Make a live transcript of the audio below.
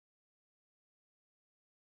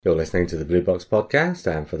You're listening to the Blue Box Podcast,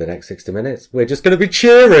 and for the next 60 minutes, we're just going to be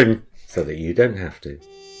cheering so that you don't have to.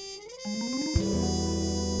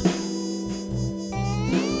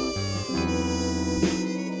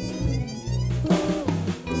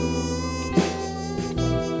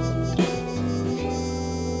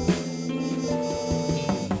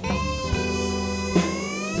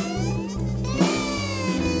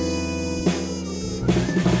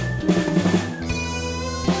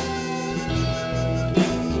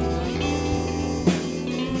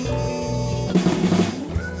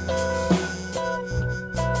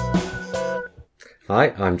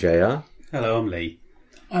 Hi, I'm JR. Hello, I'm Lee.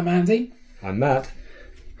 I'm Andy. I'm Matt.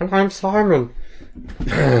 And I'm Simon.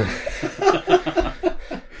 I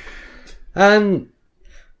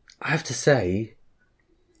have to say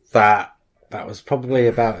that was probably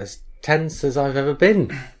about as tense as I've ever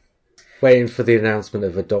been. Waiting for the announcement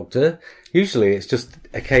of a doctor. Usually it's just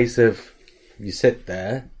a case of you sit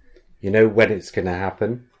there, you know when it's going to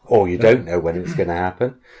happen, or you don't know when it's going to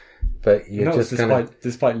happen. But you just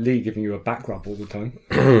despite Lee giving you a back rub all the time.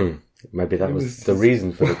 Maybe that was the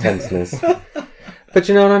reason for the tenseness. But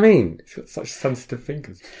you know what I mean? He's got such sensitive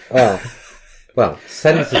fingers. Well,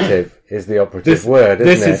 sensitive is the operative word,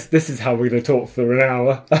 isn't it? This is how we're going to talk for an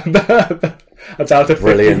hour about a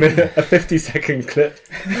 50-second clip.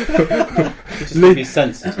 Be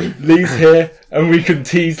sensitive. Lee's here, and we can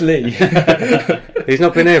tease Lee. He's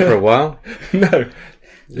not been here for a while. No.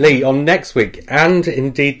 Lee, on next week, and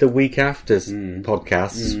indeed the week after's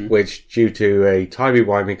podcasts, which due to a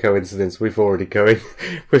timey-wimey coincidence we've already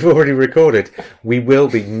recorded, we will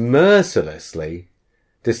be mercilessly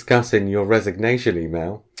discussing your resignation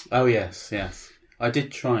email. Oh, yes. I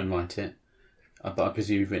did try and write it, but I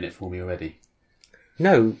presume you've written it for me already.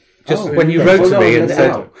 No, just when you wrote to me and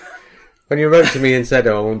said,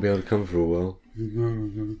 I won't be able to come for a while.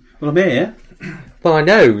 Well, I'm here. Well, I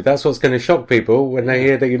know. That's what's going to shock people when they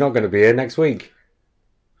hear that you're not going to be here next week.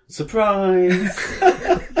 Surprise!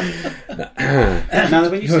 Now,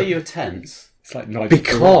 when you say you were tense... It's like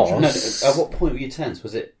because... at what point were you tense?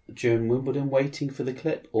 Was it during Wimbledon waiting for the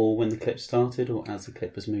clip, or when the clip started, or as the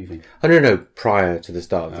clip was moving? I don't know, prior to the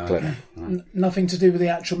start of the clip. Right. Nothing to do with the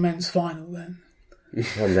actual men's final, then?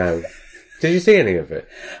 Oh, no. Did you see any of it?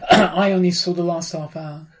 I only saw the last half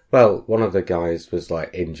hour. Well, one of the guys was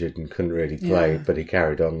injured and couldn't really play, but he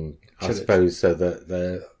carried on, I suppose, so that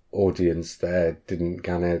the audience there didn't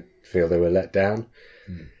kind of feel they were let down.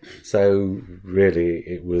 So really,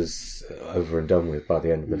 it was over and done with by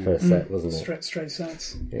the end of the first set, wasn't it? Straight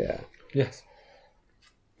sets. Yeah. Yes.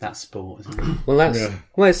 That's sport, isn't it?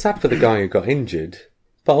 Well, it's sad for the guy who got injured,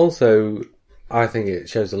 but also I think it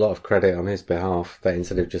shows a lot of credit on his behalf that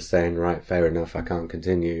instead of just saying, right, fair enough, I can't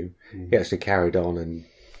continue, he actually carried on and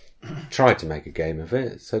tried to make a game of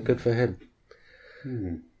it, so good for him.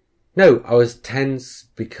 No, I was tense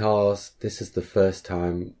because this is the first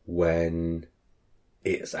time when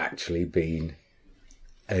it's actually been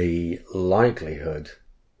a likelihood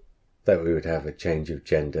that we would have a change of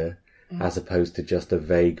gender as opposed to just a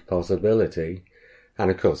vague possibility.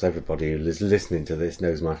 And of course, everybody who is listening to this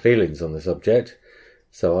knows my feelings on the subject,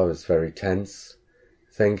 so I was very tense,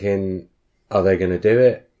 thinking, are they going to do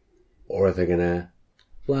it? Or are they going to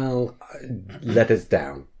let us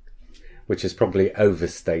down, which is probably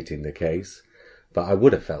overstating the case, but I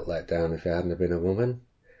would have felt let down if it hadn't been a woman.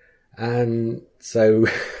 And so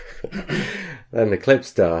then the clip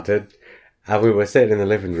started, and we were sitting in the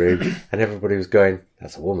living room, and everybody was going,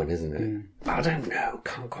 that's a woman, isn't it? I don't know,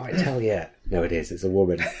 can't quite tell yet. No, it is, it's a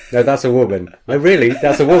woman. No, that's a woman. No, really,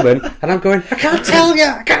 that's a woman. And I'm going, I can't tell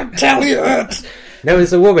you it. No,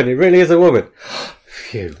 it's a woman, it really is a woman.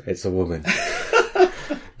 Phew, it's a woman.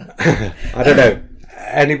 I don't know.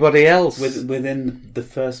 Anybody else? Within the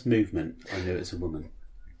first movement, I knew it's a woman.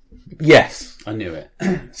 Yes. I knew it.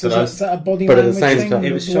 So is that a body but at the language same thing? time,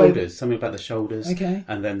 it was shoulders, something about the shoulders,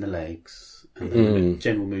 and then the legs, and then the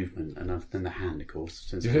general movement, and then the hand, of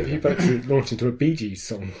course. You about to launch into a Bee Gees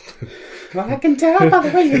song. Well, I can tell by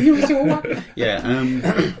the way you use your one.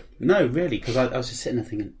 Yeah, no, really, because I was just sitting there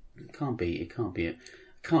thinking, it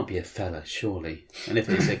can't be a fella, surely. And if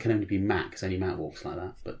it is, it can only be Matt, because only Matt walks like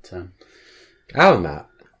that. But Our Matt?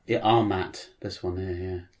 Yeah, our Matt. This one here,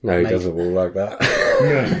 yeah. No, he doesn't walk like that.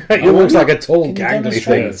 No. He walks like a tall, gangly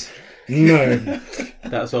thing. No.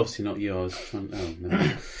 That's obviously not yours. Oh,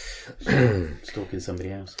 no. Stalking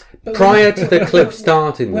somebody else. But Prior to the clip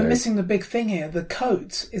starting, we're missing the big thing here. The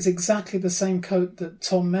coat is exactly the same coat that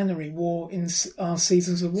Tom Menery wore in our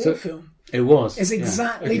Seasons of War film. It was. It's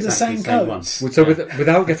exactly the same coat. One. So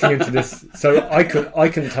without getting into this, so I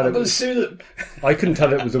couldn't tell it. I'm going to sue them. I couldn't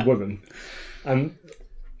tell it was a woman, and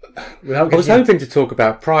I was hoping to talk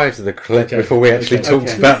about prior to the clip before we actually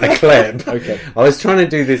talked about the clip. I was trying to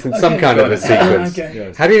do this in some kind of a sequence.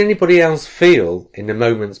 Yes. How did anybody else feel in the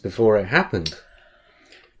moments before it happened?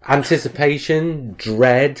 Anticipation,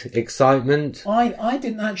 dread, excitement? I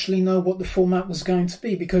didn't actually know what the format was going to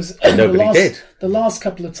be because Nobody did. The last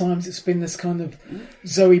couple of times it's been this kind of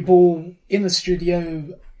Zoe Ball in the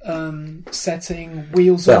studio setting,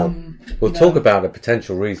 wheels on. We'll talk about the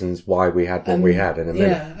potential reasons why we had what we had in a minute.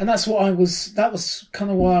 Yeah, and that was kind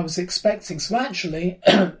of what I was expecting. So actually,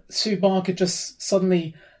 Sue Barker just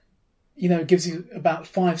suddenly, gives you about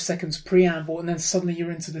 5 seconds preamble, and then suddenly you're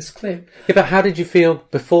into this clip. Yeah, but how did you feel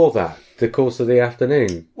before that, the course of the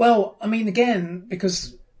afternoon? Well, I mean, again,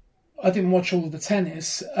 because I didn't watch all of the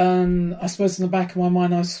tennis, I suppose in the back of my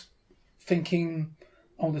mind I was thinking,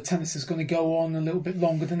 the tennis is going to go on a little bit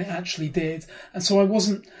longer than it actually did. And so I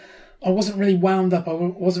wasn't really wound up. I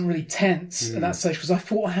wasn't really tense at that stage because I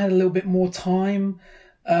thought I had a little bit more time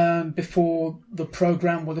before the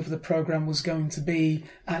program, whatever the program was going to be,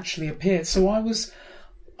 actually appeared. So I was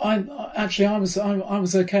okay.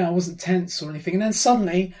 I wasn't tense or anything. And then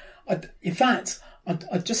suddenly, I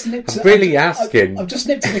just nipped. I'm really asking. I've just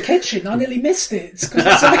nipped to the kitchen. I nearly missed it.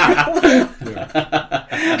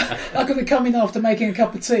 I could have come in after making a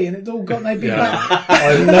cup of tea, and it all got maybe back.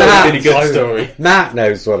 Really good story. Matt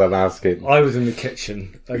knows what I'm asking. I was in the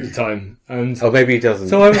kitchen at the time, and maybe he doesn't.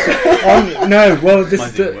 So I was.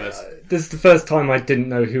 This is the first time I didn't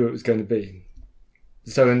know who it was going to be.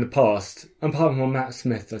 So in the past, apart from Matt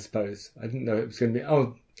Smith, I suppose I didn't know it was going to be.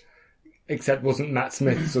 Except wasn't Matt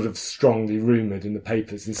Smith sort of strongly rumoured in the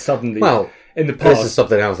papers, and suddenly, in the past, this is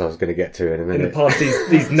something else I was going to get to in a minute. In the past,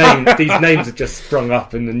 these names have just sprung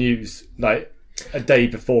up in the news like a day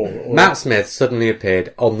before. Matt Smith suddenly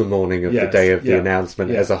appeared on the morning of the day of the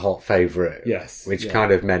announcement as a hot favourite. Yes, which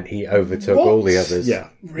kind of meant he overtook all the others. Yeah,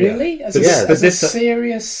 really? Yeah. As a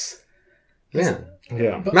serious. Yeah.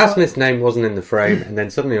 Yeah, Matt Smith's name wasn't in the frame, and then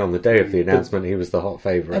suddenly on the day of the announcement, he was the hot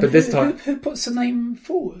favourite. But this time, who puts the name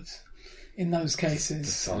forward? In those cases,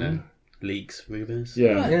 the Sun leaks, rumours.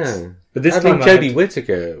 Yeah. But this time, Jodie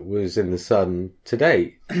Whittaker was in the Sun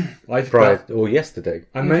today, or yesterday.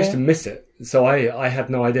 I managed to miss it, so I had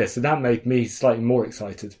no idea. So that made me slightly more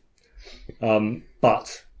excited.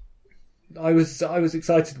 But I was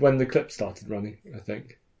excited when the clip started running, I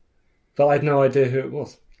think, but I had no idea who it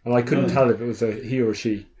was, and I couldn't tell if it was a he or a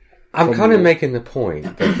she. I'm kind of making the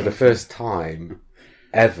point that for the first time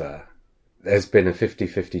ever, there's been a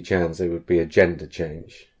 50-50 chance it would be a gender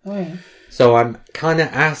change. Oh, yeah. So I'm kind of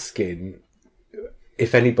asking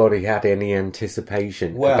if anybody had any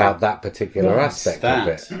anticipation about that particular aspect of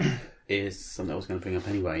it. Is something I was going to bring up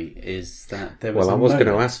anyway, is that there was Well, I a was moment,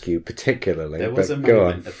 going to ask you particularly, there was but a go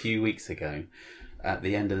moment on. a few weeks ago at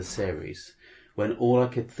the end of the series when all I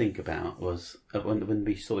could think about was when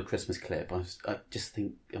we saw the Christmas clip. I was just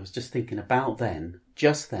thinking about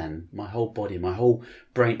just then, my whole body, my whole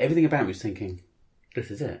brain, everything about me was thinking, this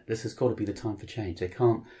is it. This has got to be the time for change. They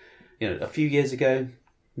can't, a few years ago,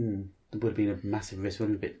 there would have been a massive risk. It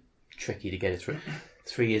would have been a bit tricky to get it through.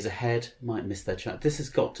 3 years ahead, might miss their chance. This has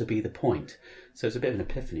got to be the point. So it's a bit of an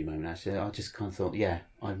epiphany moment, actually. I just kind of thought,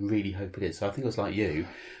 I really hope it is. So I think it was like you,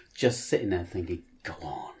 just sitting there thinking, go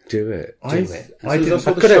on. Do it.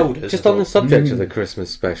 Just on the subject of the Christmas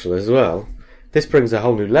special as well, this brings a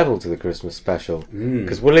whole new level to the Christmas special.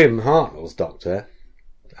 Because William Hartnell's Doctor,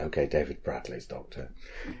 David Bradley's Doctor,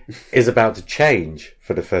 is about to change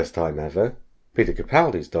for the first time ever. Peter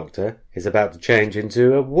Capaldi's Doctor is about to change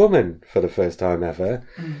into a woman for the first time ever.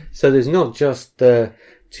 So there's not just the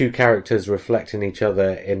two characters reflecting each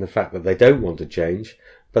other in the fact that they don't want to change,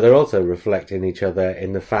 but they're also reflecting each other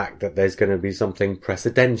in the fact that there's going to be something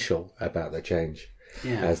precedential about the change,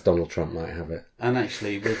 as Donald Trump might have it. And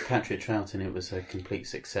actually, with Patrick Troughton, it was a complete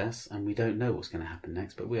success, and we don't know what's going to happen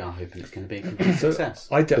next, but we are hoping it's going to be a complete success.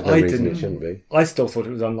 It shouldn't be. I still thought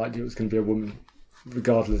it was unlikely it was going to be a woman,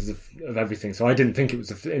 regardless of everything. So I didn't think it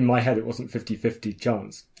was, in my head, it wasn't 50-50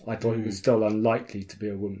 chance. I thought it was still unlikely to be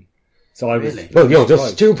a woman. So I was. Well, you're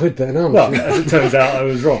just stupid then, aren't you? Well, as it turns out, I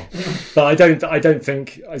was wrong. But I don't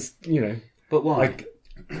think But why?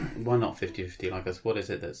 Why not 50-50? Like us? What is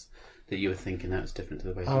it that you were thinking that was different to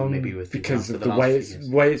the way maybe you were thinking? Because of the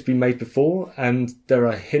way it's been made before, and there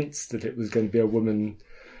are hints that it was going to be a woman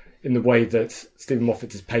in the way that Stephen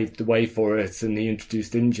Moffat has paved the way for it, and he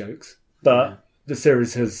introduced in jokes. But the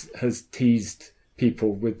series has teased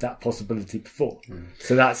people with that possibility before,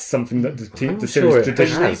 so that's something that the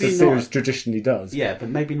series traditionally does. Yeah, but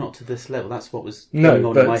maybe not to this level. That's what was no. going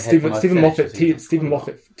on But in my head Stephen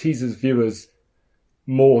Moffat teases viewers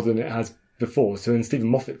more than it has before. So in Stephen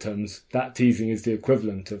Moffat terms, that teasing is the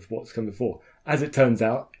equivalent of what's come before. As it turns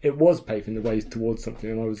out, it was paving the way towards something,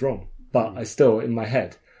 and I was wrong. But I still, in my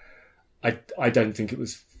head, I don't think it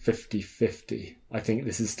was 50-50. I think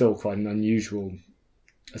this is still quite an unusual,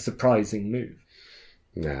 a surprising move.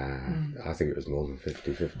 Nah, I think it was more than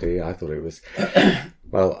 50-50. I thought it was...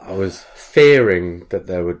 Well, I was fearing that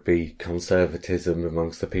there would be conservatism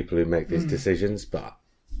amongst the people who make these decisions, but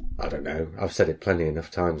I don't know. I've said it plenty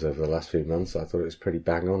enough times over the last few months. I thought it was pretty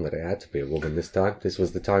bang on that it had to be a woman this time. This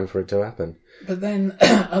was the time for it to happen. But then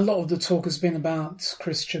a lot of the talk has been about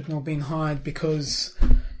Chris Chibnall being hired because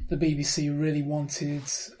the BBC really wanted,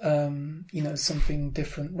 something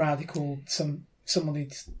different, radical, somebody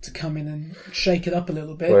to come in and shake it up a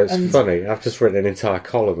little bit. Well, it's funny. I've just written an entire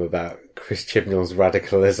column about Chris Chibnall's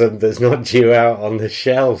radicalism that's not due out on the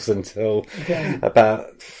shelves until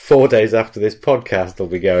about 4 days after this podcast will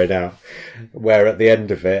be going out, where at the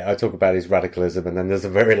end of it I talk about his radicalism, and then there's a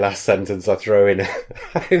very last sentence I throw in a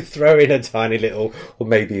tiny little, or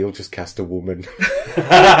maybe he'll just cast a woman.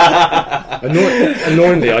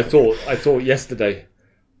 Annoyingly, I thought yesterday,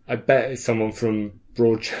 I bet it's someone from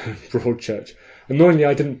Broadchurch. Annoyingly,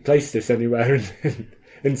 I didn't place this anywhere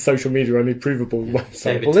in social media or any provable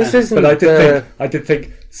website. Well, this isn't. But I did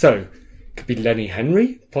think so. Could be Lenny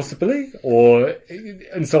Henry, possibly,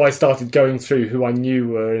 and so I started going through who I knew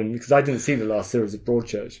were in, because I didn't see the last series of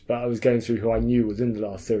Broadchurch, but I was going through who I knew was in the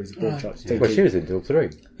last series of Broadchurch. Well, she was in till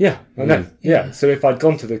 3. Yeah, I know. Yeah, so if I'd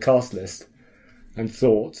gone to the cast list and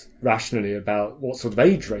thought rationally about what sort of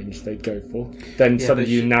age range they'd go for, then suddenly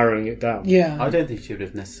you're narrowing it down. Yeah. I don't think she would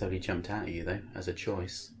have necessarily jumped out at you, though, as a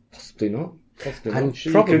choice. Possibly not. And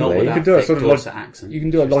probably you can do a sort of accent. You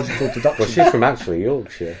can do a logical deduction. Well, she's from actually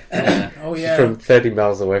Yorkshire. Oh, yeah. She's from 30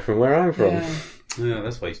 miles away from where I'm from. Yeah,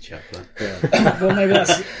 that's why he's chuckling. Well, maybe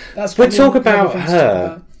that's We'll talk about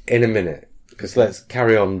her in a minute, because let's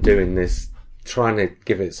carry on doing this, trying to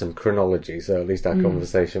give it some chronology, so at least our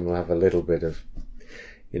conversation will have a little bit of,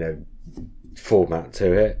 format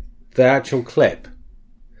to it. The actual clip.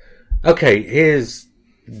 Okay, here's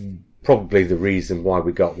probably the reason why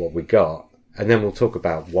we got what we got, and then we'll talk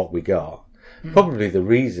about what we got. Probably the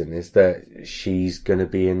reason is that she's going to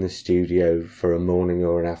be in the studio for a morning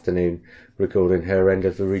or an afternoon recording her end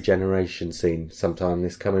of the regeneration scene sometime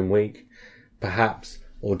this coming week, perhaps,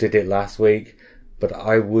 or did it last week, but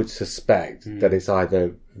I would suspect that it's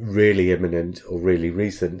either really imminent or really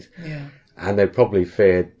recent. Yeah. And they probably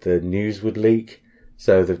feared the news would leak.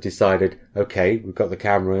 So they've decided, okay, we've got the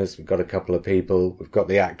cameras, we've got a couple of people, we've got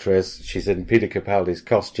the actress, she's in Peter Capaldi's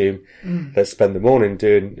costume. Let's spend the morning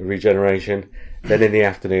doing regeneration. Then in the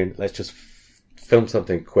afternoon, let's just film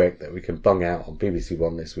something quick that we can bung out on BBC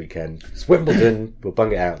One this weekend. It's Wimbledon, we'll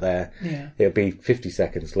bung it out there. Yeah. It'll be 50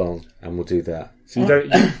 seconds long, and we'll do that. So you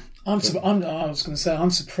don't. I was going to say, I'm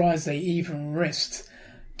surprised they even risked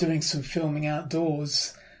doing some filming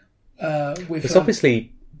outdoors. It's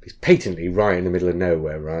obviously, it's patently right in the middle of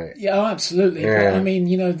nowhere, right? Yeah, absolutely. Yeah. But, I mean,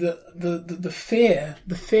 the fear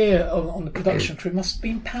on the production crew must have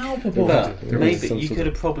been palpable. But maybe you could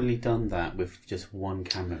have probably done that with just one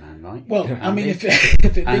cameraman, right? Well, I mean, if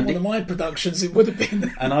it been one of my productions, it would have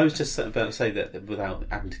been. And I was just about to say that without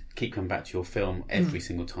having to keep coming back to your film every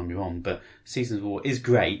single time you're on, but Seasons of War is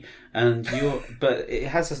great, and but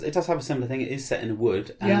it does have a similar thing. It is set in a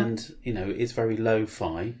wood, and it's very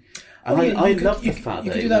lo-fi. And I love the fact that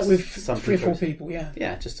you could do that with 3 or 4 people.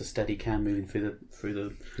 Yeah, just a steady cam moving through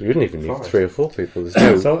the. You wouldn't even need 3 or 4 people.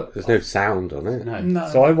 There's no sound on it. No.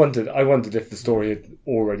 So I wondered if the story had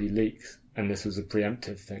already leaked and this was a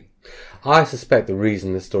preemptive thing. I suspect the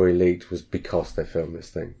reason the story leaked was because they filmed this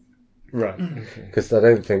thing. Right. Okay. Because I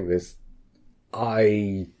don't think this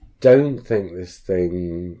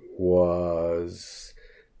thing was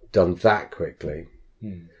done that quickly.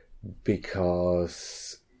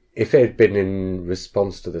 Because if it had been in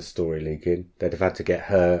response to the story leaking, they'd have had to get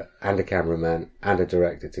her and a cameraman and a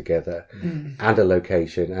director together and a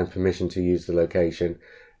location and permission to use the location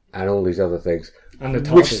and all these other things. And the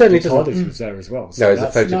which certainly TARDIS was there as well. So no, it's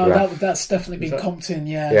a photograph. No, that's definitely been comped in,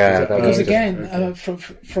 because again,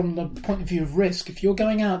 from the point of view of risk, if you're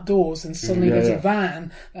going outdoors and suddenly there's a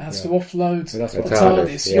van that has to offload the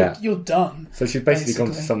TARDIS, you're done. So she's basically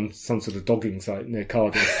gone to some sort of dogging site near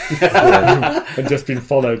Cardiff and just been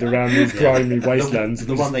followed around these grimy wastelands.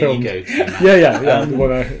 The one that you go to. The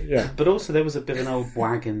one But also there was a bit of an old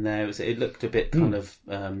wagon there. It looked a bit kind of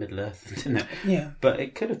Middle-earth, didn't it? Yeah. But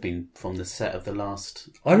it could have been from the set of the last.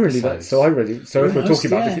 If we're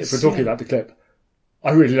talking about the clip,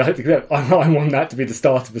 I really like the clip. I want that to be the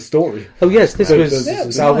start of the story. Oh yes, this was. Yeah, it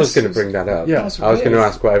was I was nice. going to bring that up. Yeah. Nice I was going to videos.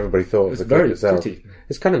 ask what everybody thought of It's the clip very itself. pretty.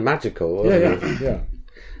 It's kind of magical. Yeah, Wasn't it? yeah.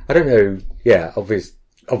 I don't know. Yeah,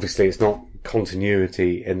 obviously, it's not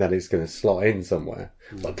continuity in that it's going to slot in somewhere.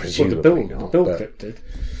 Well, Well, presumably the not. Bill but- clip did.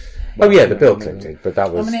 Oh yeah, the Bill clip did, but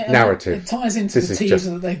that was I mean, narrative. It ties into This the is teaser just-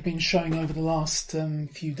 that they've been showing over the last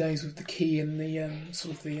few days with the key and the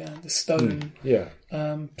sort of the stone Yeah.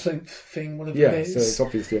 plinth thing, whatever Yeah, it is. so it's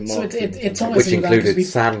obviously a So marketing it thing. ties Which into that 'cause included we-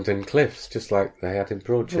 sand and cliffs, just like they had in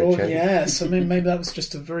Broadchurch. Yeah, so maybe that was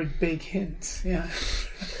just a very big hint. Yeah,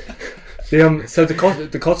 So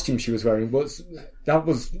the costume she was wearing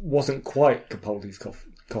wasn't quite Capaldi's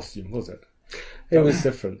costume, was it? It was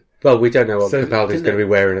different. Well, we don't know what So Capaldi's didn't going to it- be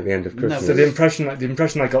wearing at the end of Christmas. So the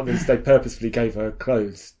impression I got is they purposefully gave her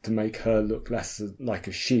clothes to make her look less like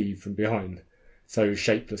a she from behind. So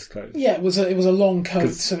shapeless clothes. yeah. It was a long coat,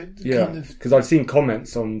 'Cause- so it Yeah, kind of because I've seen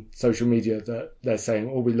comments on social media that they're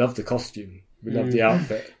saying, "Oh, we love the costume, we love the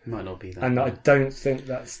outfit," Might not be that. and I don't think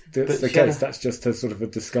that's the But case. yeah. That's just a sort of a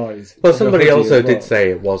disguise. Well, The somebody hoodie also as well. did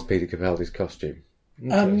say it was Peter Capaldi's costume.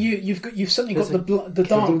 you've certainly got Is it- the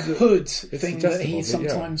dark the- hood thing that he suggestible, yeah.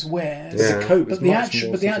 sometimes wears. Yeah. The coat was But the much actual,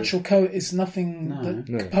 more but the sort of- actual coat is nothing that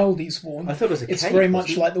No. Capaldi's worn. I thought it was a It's cape, very much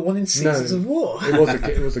wasn't it? like the one in Seasons No. of War. It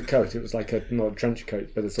was a coat. It was like not a trench coat,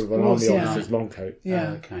 but a sort of an It was, army yeah. officer's long coat.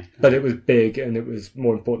 Yeah, Okay. But it was big, and it was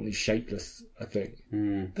more importantly shapeless, I think.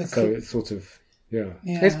 the So cl- it's sort of yeah.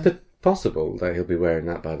 yeah. It's possible that he'll be wearing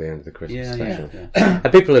that by the end of the Christmas Yeah, special. yeah.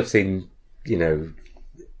 And people have seen,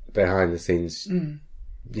 behind the scenes,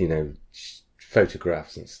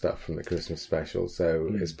 photographs and stuff from the Christmas special. So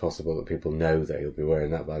it's possible that people know that he'll be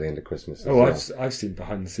wearing that by the end of Christmas. as Oh, well. I've seen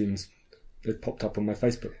behind the scenes. It popped up on my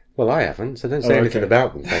Facebook. Well, I haven't, so don't say Oh, anything okay.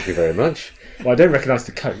 about them. Thank you very much. Well, I don't recognise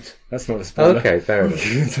the coat. That's not a spoiler. Okay, fair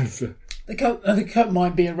enough. The coat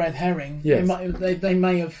might be a red herring. Yes. They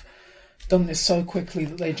may have done this so quickly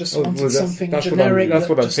that they just Oh, wanted well, something that's generic That's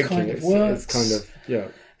what that I'm just thinking. kind of works. It's kind of yeah.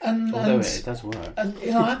 Although And it does work.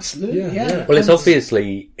 absolutely, Yeah, yeah. yeah. Well, it's And-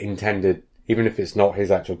 obviously intended, even if it's not his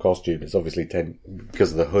actual costume, it's obviously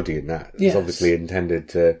because of the hoodie and that. It's Yes. obviously intended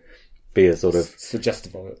to be a sort of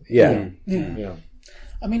Suggestive of it. yeah. Yeah.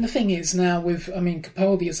 I mean, the thing is now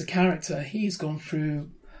Capaldi as a character, he's gone through,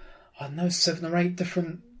 I don't know, 7 or 8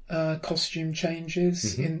 different costume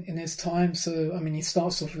changes in his time. So, I mean, he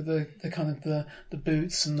starts off with the kind of the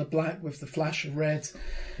boots and the black with the flash of red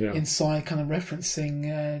inside, kind of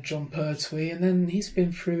referencing John Pertwee. And then he's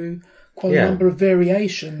been through quite a number of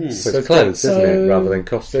variations. So it's clothes, isn't it, rather than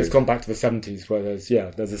So costumes? it's gone back to the 70s where there's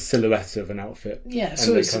a silhouette of an outfit. Yeah, and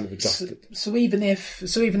so they it's kind of adjust it. so even if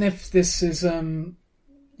this is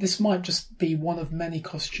this might just be one of many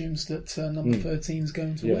costumes that number 13 is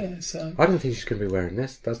going to wear. So I don't think she's going to be wearing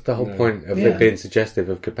this. That's the whole No. point of Yeah. it being suggestive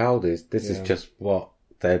of Capaldi's. This is Yeah. just what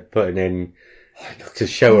they're putting in to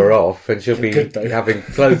show her off, and she'll be Good though. having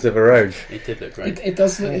clothes of her own. It did look great. it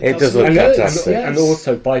does look It does look good, fantastic. yes. And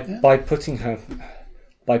also by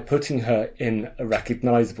putting her in a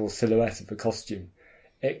recognisable silhouette of a costume,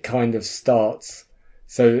 it kind of starts.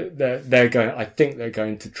 So they're going. I think they're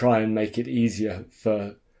going to try and make it easier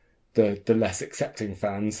for the less accepting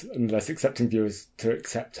fans and less accepting viewers to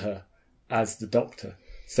accept her as the Doctor.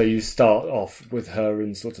 So you start off with her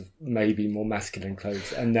in sort of maybe more masculine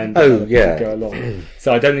clothes, and then go along.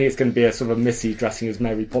 So I don't think it's going to be a sort of Missy dressing as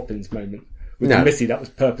Mary Poppins moment. With Missy, that was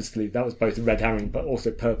both a red herring, but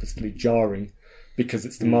also purposefully jarring, because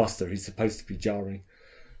it's the Master. He's supposed to be jarring.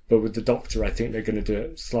 But with the Doctor, I think they're going to do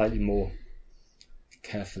it slightly more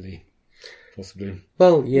carefully, possibly.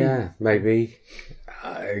 Well, yeah, maybe.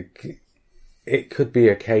 It could be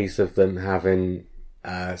a case of them having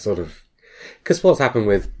sort of... Because what's happened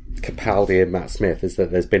with Capaldi and Matt Smith is that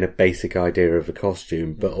there's been a basic idea of a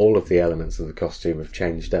costume, but all of the elements of the costume have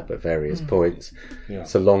changed up at various points. Yeah.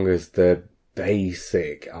 So long as the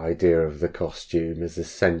basic idea of the costume has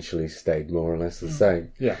essentially stayed more or less the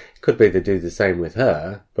same. Yeah. Could be they do the same with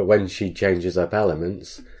her, but when she changes up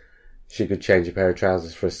elements, she could change a pair of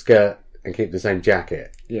trousers for a skirt and keep the same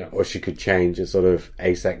jacket. Yeah. Or she could change a sort of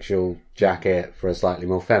asexual jacket for a slightly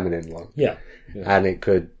more feminine one. Yeah. And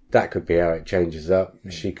that could be how it changes up.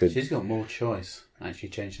 She's got more choice actually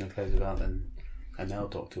changing her clothes about than a male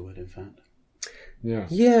Doctor would, in fact. Yeah.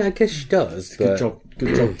 Yeah, I guess she does. Good job,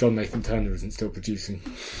 John Nathan Turner isn't still producing.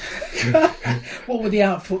 What would the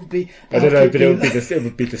outfit be? I don't know, but it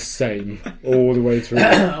would be the same all the way through.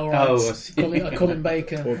 All right. Oh, I see. Colin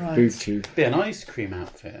Baker. Or Right. boob tube. Be an ice cream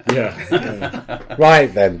outfit. Yeah.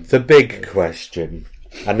 Right then, the big question.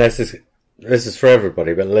 And this is for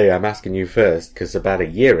everybody, but Lee, I'm asking you first, because about a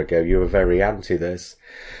year ago you were very anti this.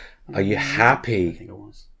 Are you I happy? think I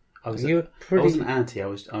was. I I wasn't anti. I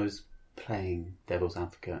was playing devil's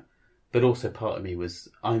advocate, but also part of me was.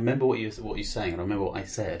 I remember what you're saying, and I remember what I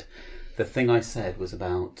said. The thing I said was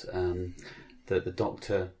about that the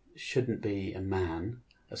Doctor shouldn't be a man.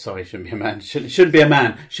 Sorry, shouldn't be a man. Shouldn't be a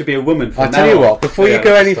man. Should be a woman. I'll tell you what, before you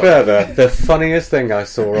go any further, the funniest thing I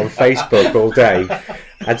saw on Facebook all day,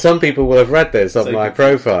 and some people will have read this on my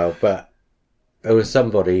profile, but there was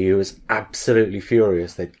somebody who was absolutely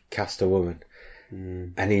furious they'd cast a woman.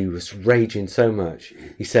 And he was raging so much.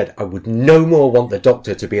 He said, I would no more want the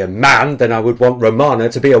Doctor to be a man than I would want Romana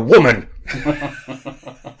to be a woman.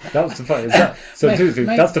 That was the funniest.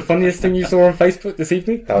 That's the funniest thing you saw on Facebook this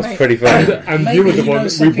evening? That was pretty funny. And you were the one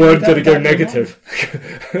that we weren't going to go negative.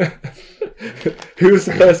 Who was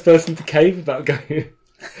the first person to cave about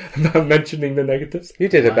mentioning the negatives? You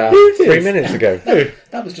did about 3 minutes ago.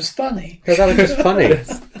 That was just funny. Yeah, that was just funny.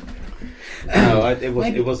 No, I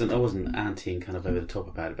wasn't anti and kind of over the top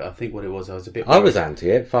about it, but I think what it was, I was a bit. I was anti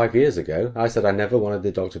it 5 years ago. I said I never wanted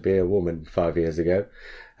the Doctor to be a woman 5 years ago.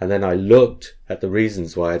 And then I looked at the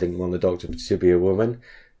reasons why I didn't want the Doctor to be a woman.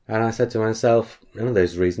 And I said to myself, none of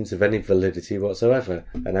those reasons have any validity whatsoever.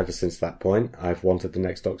 And ever since that point, I've wanted the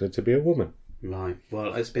next Doctor to be a woman. Right.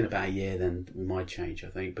 Well, it's been about a year then, my change, I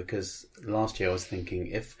think, because last year I was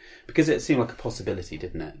thinking because it seemed like a possibility,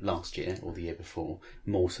 didn't it? Last year or the year before,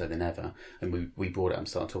 more so than ever, and we brought it up and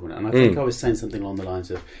started talking about it. And I think I was saying something along the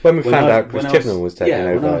lines of when we found out Chris Chibnall was taking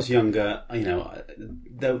over. When I was younger,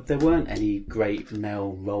 there weren't any great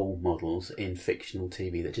male role models in fictional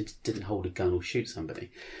TV that just didn't hold a gun or shoot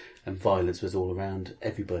somebody. And violence was all around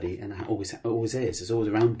everybody, and it always is. It's always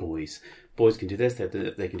around boys. Boys can do this, they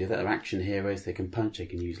can do that. They're action heroes. They can punch. They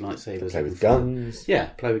can use lightsabers. Play with guns. Yeah,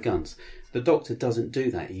 play with guns. The Doctor doesn't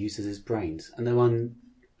do that. He uses his brains. And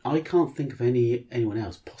I can't think of anyone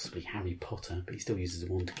else. Possibly Harry Potter, but he still uses a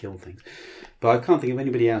wand to kill things. But I can't think of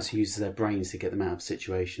anybody else who uses their brains to get them out of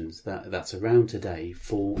situations that's around today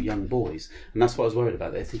for young boys. And that's what I was worried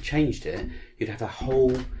about. If they changed it, you'd have a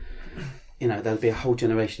whole. There'd be a whole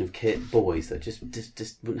generation of boys that just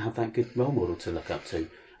wouldn't have that good role model to look up to.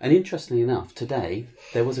 And interestingly enough, today,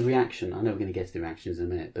 there was a reaction. I know we're going to get to the reactions in a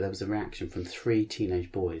minute, but there was a reaction from 3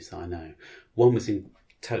 teenage boys that I know. One was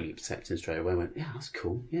totally accepting straight away, went, yeah, that's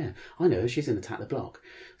cool, yeah, I know her, she's in Attack the Block.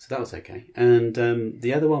 So that was okay. And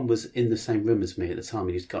the other one was in the same room as me at the time,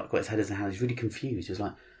 and he's got his head in his hand, he's really confused. He was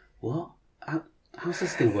like, what? How's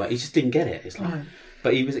this going to work? He just didn't get it. It's like... Right.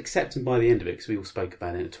 But he was accepting by the end of it, because we all spoke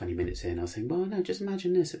about it 20 minutes in. I was saying, well, no, just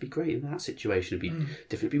imagine this. It'd be great in that situation. It'd be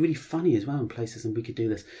different. It'd be really funny as well in places, and we could do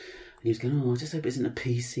this. And he was going, I just hope it isn't a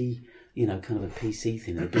PC, kind of a PC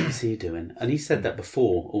thing that the BBC are doing. And he said that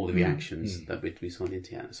before all the reactions that we signed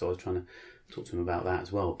into it. So I was trying to talk to him about that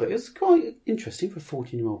as well. But it was quite interesting for a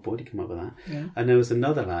 14-year-old boy to come up with that. Yeah. And there was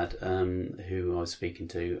another lad who I was speaking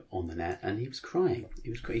to on the net, and he was crying.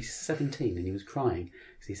 He's 17, and he was crying.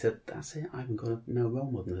 Because he said, that's it, I haven't got a male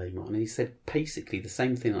role model anymore. And he said basically the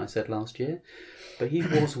same thing that I said last year. But he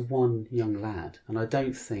was one young lad, and I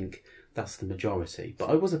don't think that's the majority.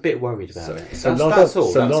 But I was a bit worried about it. That's all. That's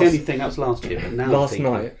the only thing. That was last year. But now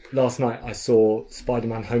last night I saw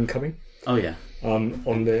Spider-Man: Homecoming. Oh yeah.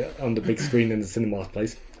 On the big screen in the cinema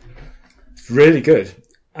place. It's really good.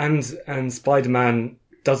 And Spider-Man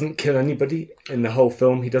doesn't kill anybody in the whole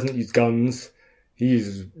film. He doesn't use guns. He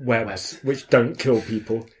uses webs, which don't kill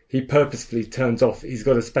people. He purposefully turns off. He's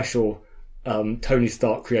got a special Tony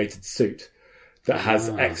Stark created suit that has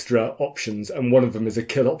extra options, and one of them is a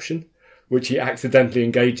kill option, which he accidentally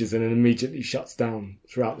engages in and immediately shuts down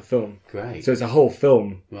throughout the film. Great. So it's a whole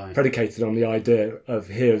film predicated on the idea of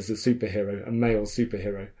here's a superhero, a male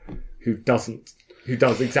superhero, who does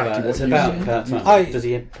exactly what he's does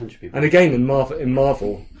he punch people? And again, in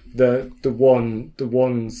Marvel, the one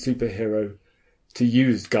superhero to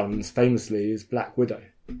use guns famously is Black Widow.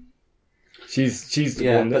 She's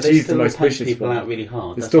the one that she's the most vicious one. People out really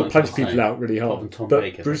hard. They still punch people out really hard.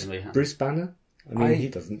 But Bruce Banner. He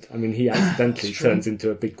doesn't. He accidentally turns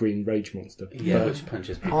into a big green rage monster. Yeah, which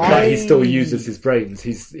punches people. But he still uses his brains.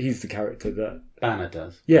 He's the character that Banner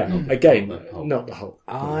does. Yeah, not the Hulk.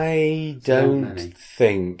 I don't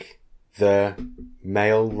think the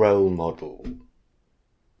male role model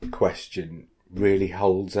question really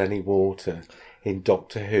holds any water in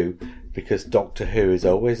Doctor Who, because Doctor Who is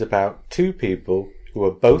always about 2 people who are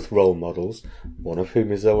both role models, one of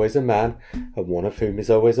whom is always a man and one of whom is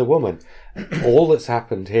always a woman. All that's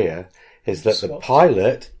happened here is that the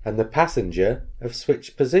pilot and the passenger have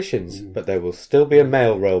switched positions, but there will still be a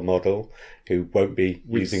male role model who won't be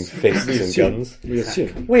using fists and guns. We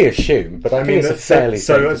assume, but I mean it's a fairly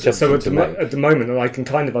so at the moment, I can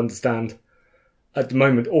kind of understand at the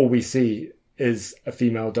moment, all we see is a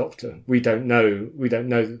female doctor. We don't know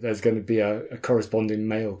that there's going to be a corresponding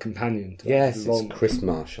male companion to Yes, the role. it's Chris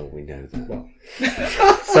Marshall, we know that. Well,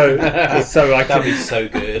 so I That'd be can, so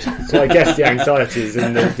good. so I guess the anxiety is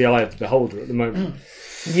in the eye of the beholder at the moment.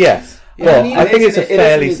 Yes. Yeah, Well, I mean, I think it's a it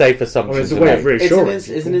fairly isn't- safe assumption Well, it's a to way of make. reassuring. It's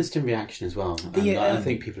an instant reaction as well. And The, I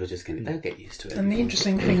think people are just going to, they'll get used to it. And the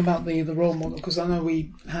interesting thing about the role model, because I know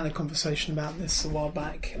we had a conversation about this a while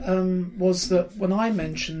back, was that when I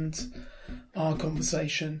mentioned our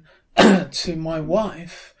conversation to my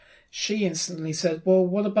wife, she instantly said, well,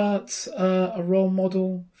 what about a role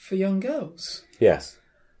model for young girls? Yes.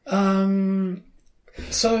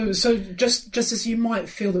 So just as you might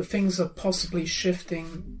feel that things are possibly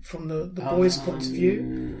shifting from the boys' point of view,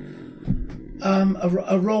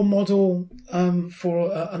 a role model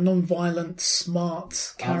for a non-violent,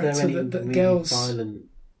 smart Are there character any that really girls... violent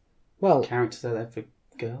Well, characters out there for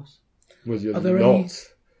girls? Was you Are there not? any-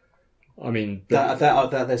 I mean,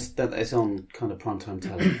 That is on kind of primetime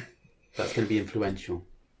telly. That's going to be influential.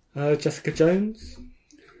 Jessica Jones.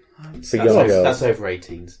 for young girls. That's over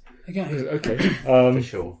 18s, Okay. Okay. for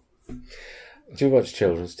sure. Do you watch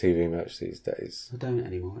children's TV much these days? I don't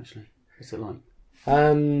anymore, actually. What's it like?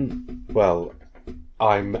 Well,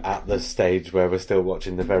 I'm at the stage where we're still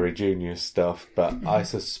watching the very junior stuff, but I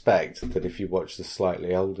suspect that if you watch the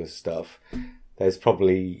slightly older stuff, there's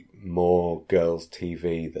probably more girls'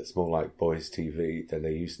 TV that's more like boys' TV than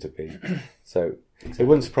there used to be. So it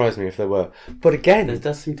wouldn't surprise me if there were. But again, There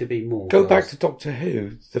does seem to be more. go girls. back to Doctor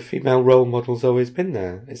Who. The female role model's always been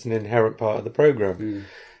there. It's an inherent part of the programme.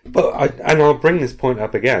 But I'll bring this point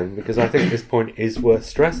up again because I think this point is worth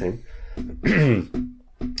stressing.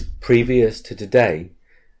 Previous to today,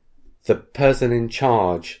 the person in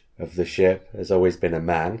charge of the ship has always been a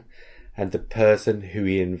man, and the person who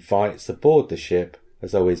he invites aboard the ship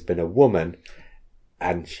has always been a woman,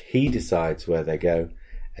 and he decides where they go,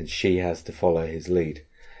 and she has to follow his lead.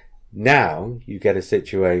 Now you get a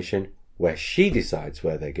situation where she decides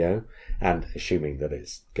where they go, and assuming that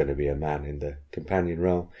it's going to be a man in the companion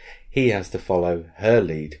role, he has to follow her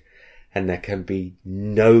lead, and there can be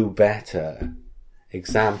no better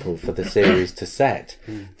example for the series to set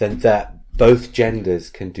than that both genders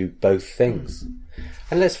can do both things.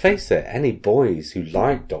 And let's face it, any boys who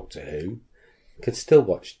like Doctor Who could still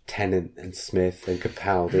watch Tennant and Smith and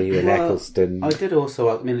Capaldi and Eccleston. I did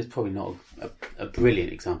also, I mean, it's probably not a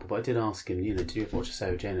brilliant example, but I did ask him, you know, did you ever watch a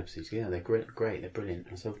Sarah Jane episode? Yeah, they're great, they're brilliant.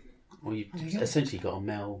 And so, well, you've essentially got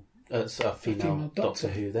a female Doctor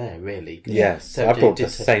Who there, really. Yes, So I brought did the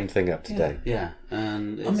same thing up today. Yeah,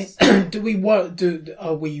 and I mean,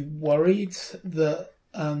 are we worried that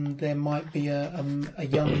there might be a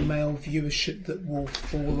young male viewership that will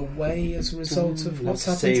fall away as a result of what's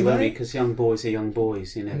happened today? Because young boys are young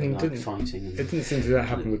boys, you know, they like fighting. It didn't seem to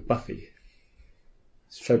happen with Buffy.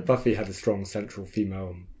 So Buffy had a strong central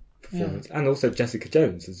female performance, and also Jessica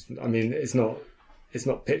Jones. It's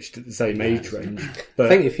not pitched at the same age range. But I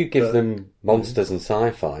think if you give them monsters and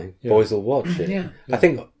sci-fi, boys will watch it. Yeah. I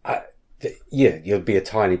think, you'll be a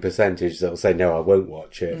tiny percentage that will say, no, I won't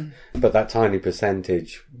watch it. But that tiny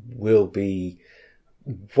percentage will be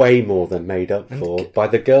way more than made up for by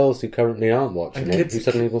the girls who currently aren't watching it, kids- who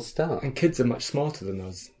suddenly will start. And kids are much smarter than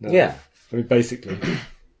us now. Yeah. I mean, basically,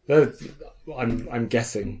 I'm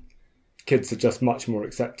guessing kids are just much more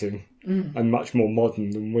accepting and much more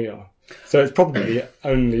modern than we are. So it's probably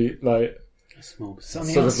only like A small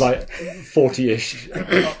Something percentage. sort else. of like 40-ish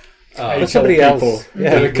But somebody else, people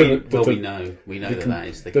yeah. We know that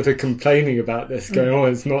is the that are complaining about this, going, "Oh,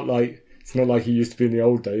 it's not like it used to be in the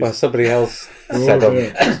old days." Well, somebody else said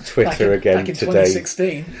on Twitter again back in today.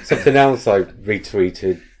 2016. Something else I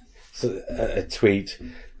retweeted, a tweet.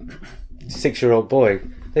 6-year-old boy,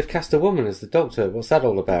 they've cast a woman as the Doctor. What's that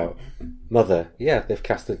all about? Mother, yeah, they've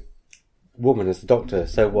cast a woman as the Doctor.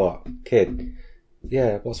 So what? Kid,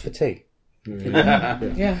 yeah, what's for tea?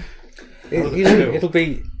 Yeah, It'll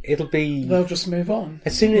be. they'll just move on.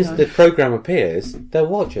 As soon as the program appears, they'll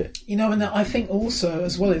watch it. You know, and I think also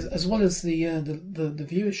as well as the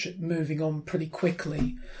viewership moving on pretty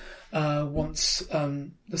quickly once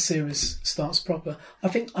the series starts proper. I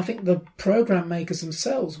think the program makers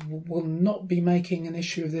themselves will not be making an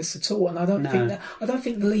issue of this at all, and I don't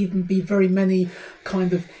think there'll even be very many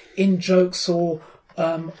kind of in jokes or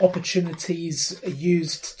opportunities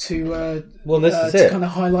used to this is it. kind of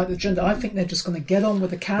highlight the gender. I think they're just going to get on with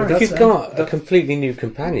the character. If you've got a completely new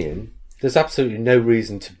companion, there's absolutely no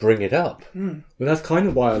reason to bring it up. Well, that's kind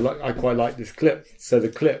of why I quite like this clip. So the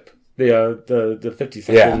clip the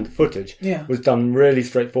 50-second footage Yeah. was done really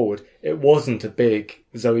straightforward. It wasn't a big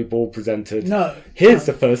Zoe Ball presented. No. Here's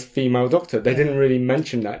the first female Doctor. They didn't really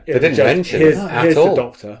mention that. They didn't mention it here's at the all.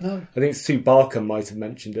 Doctor. No. I think Sue Barker might have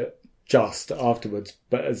mentioned it just afterwards,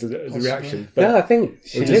 but as a reaction. But No, I think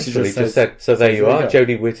she Or literally just just said, so there you are, there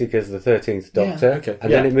Jodie Whittaker's the 13th Doctor, Okay.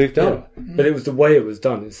 and then it moved on. Yeah. But it was the way it was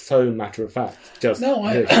done. It's so matter of fact. Just No,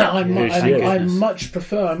 here I she is. I much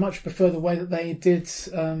prefer the way that they did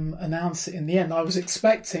announce it in the end. I was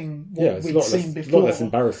expecting what it's a we'd lot seen less, before. lot less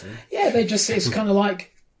embarrassing. Yeah, it's kind of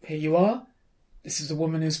like, here you are. This is the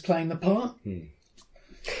woman who's playing the part. And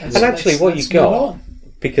actually, what you let's got, move on.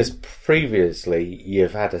 because previously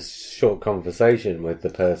you've had a short conversation with the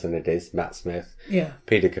person it is, Matt Smith, Yeah,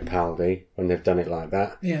 Peter Capaldi, when they've done it like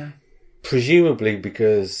that. yeah. Presumably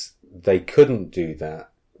because they couldn't do that,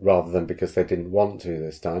 rather than because they didn't want to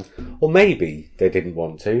this time. Or maybe they didn't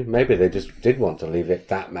want to. Maybe they just did want to leave it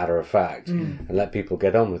that matter of fact and let people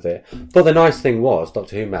get on with it. But the nice thing was,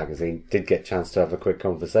 Doctor Who magazine did get a chance to have a quick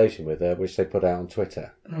conversation with her, which they put out on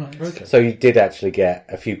Twitter. Right. Okay. So you did actually get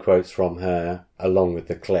a few quotes from her along with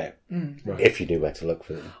the clip, if you knew where to look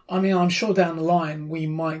for them. I mean, I'm sure down the line we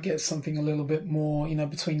might get something a little bit more,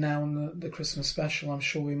 between now and the Christmas special. I'm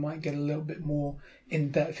sure we might get a little bit more in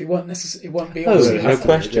depth. It won't necessarily. It won't be. Oh, obviously- no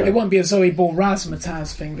question. It won't be a Zoe Ball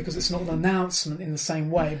Razzmatazz thing because it's not an announcement in the same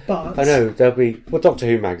way. But I know there'll be. Well, Doctor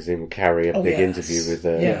Who magazine will carry a big yes. interview with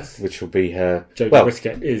her, Yes. which will be her. Jodie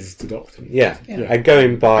Whittaker is the Doctor. Yeah. Yeah. And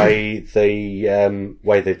going by the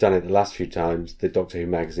way they've done it the last few times, the Doctor Who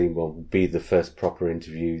magazine will be the first proper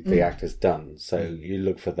interview the actor's done. So you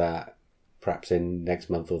look for that perhaps in next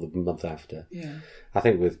month or the month after. yeah, I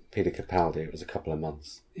think with Peter Capaldi it was a couple of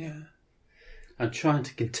months. yeah. I'm trying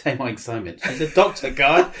to contain my excitement. She's a doctor,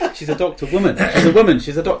 guy. She's a doctor woman. She's a woman.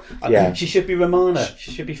 She's a doctor. Yeah. She should be Romana. She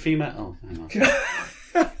should be female. Oh, hang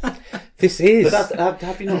on. This is... But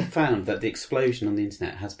have you not found that the explosion on the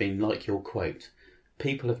internet has been like your quote?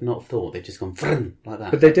 People have not thought. They've just gone vroom, like that.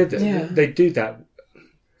 But they did. Yeah. They do that.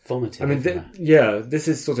 Vomiting. I mean, everywhere. this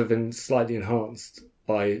is sort of been slightly enhanced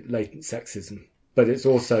by latent sexism, but it's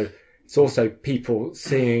also people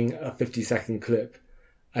seeing a 50-second clip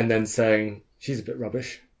and then saying she's a bit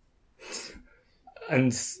rubbish, and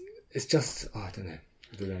it's just I don't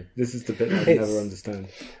know. This is the bit I never understand.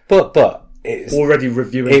 But it's... Already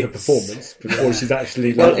reviewing her performance before she's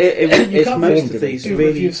actually like. Well, it's can't most of these Do really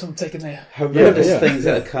reviews from taking there. horrendous Yeah. things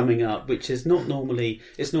that are coming up, which is not normally.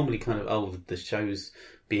 It's normally kind of the show's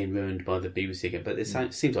being ruined by the BBC again, but it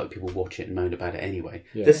seems like people watch it and moan about it anyway.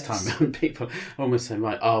 Yeah. This time around, people are almost saying,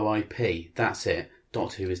 right, R.I.P. That's it.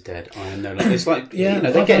 Doctor Who is dead. I am no longer. It's like Yeah,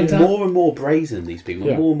 they're I've getting had that. more and more brazen. These people,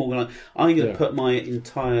 Yeah. more and more like I'm going to Yeah. put my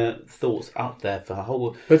entire thoughts up there for a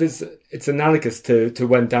whole. But it's analogous to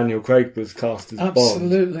when Daniel Craig was cast as Bond,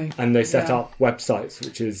 Absolutely. and they set Yeah. up websites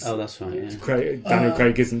which is Oh, that's right. Yeah. Daniel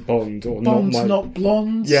Craig isn't Bond or Bond's not. not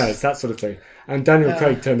blonde. Yeah, it's that sort of thing. And Daniel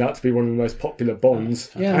Craig turned out to be one of the most popular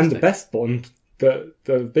Bonds Yeah. and the best Bond that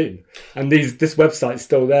there have been. And this website's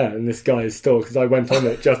still there, and this guy is still, because I went on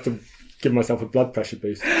it just to give myself a blood pressure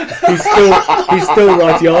boost. He's still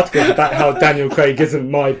writing articles about how Daniel Craig isn't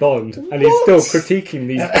my Bond, and he's still critiquing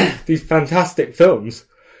these fantastic films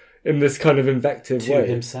in this kind of invective To way.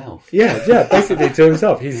 himself. Yeah, basically to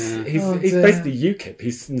himself. He's Oh, he's dear. basically UKIP.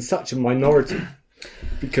 He's in such a minority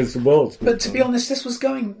because the world's. But to be honest, this was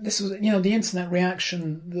the internet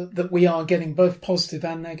reaction that we are getting, both positive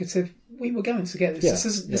and negative. We were going to get this. Yeah,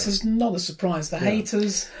 This is not a surprise. The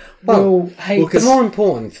haters Well, will hate. The more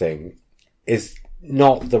important thing is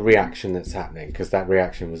not the reaction that's happening, because that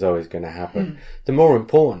reaction was always going to happen. The more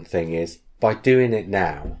important thing is, by doing it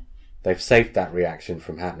now, they've saved that reaction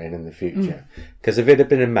from happening in the future. Because if it had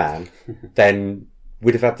been a man, then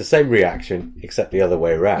we'd have had the same reaction, except the other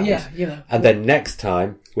way around. Yeah, And then next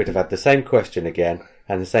time, we'd have had the same question again,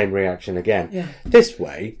 and the same reaction again. Yeah. This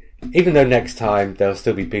way, even though next time there'll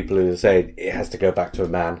still be people who will say it has to go back to a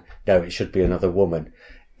man, no, it should be another woman,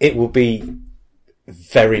 it will be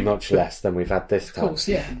very much less than we've had this time. Of course,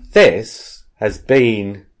 yeah. This has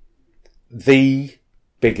been the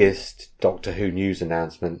biggest Doctor Who news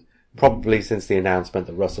announcement, probably since the announcement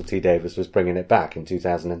that Russell T Davies was bringing it back in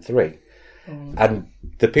 2003. And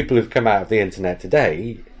the people who've come out of the internet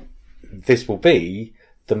today, this will be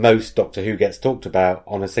the most Doctor Who gets talked about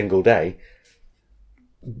on a single day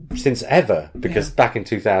since ever, because back in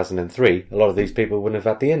 2003 a lot of these people wouldn't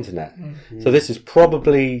have had the internet. So this is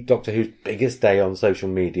probably Doctor Who's biggest day on social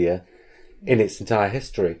media in its entire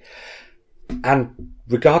history. And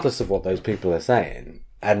regardless of what those people are saying,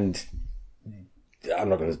 and I'm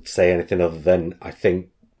not going to say anything other than I think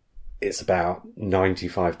it's about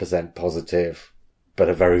 95% positive, but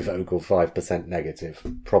a very vocal 5% negative,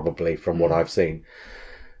 probably from what I've seen.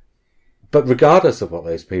 But regardless of what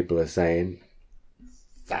those people are saying,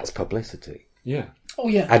 that's publicity. Yeah. Oh,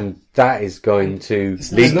 yeah. And that is going to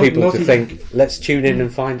It's lead not- people not to even- think, let's tune in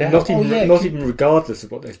and find out. Not even, yeah, not even regardless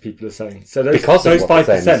of what those people are saying. So those, Because of those what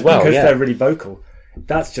they're 5%, saying as well, because yeah. they're really vocal,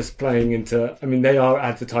 that's just playing into. I mean, they are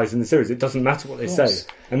advertising the series. It doesn't matter what they say, course.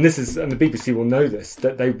 and the BBC will know this,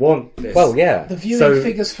 that they want this. Well, yeah. The viewing So-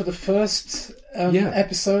 figures for the first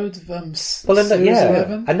episode of Well, and, series yeah.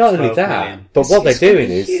 11. And not only 12 that, million. but what It's they're gonna doing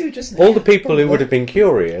be is huge, isn't it? all the people who But would have been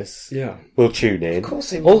curious Yeah. will tune in. Of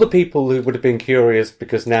course they All will. the people who would have been curious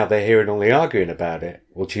because now they're hearing all the arguing about it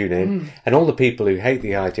will tune in. And all the people who hate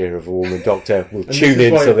the idea of a woman doctor will this tune is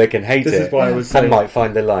in why- so they can hate this it is why I was and saying- might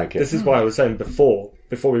find they like it. This is why I was saying before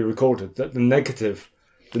we recorded that the negative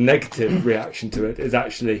reaction to it is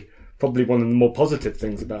actually probably one of the more positive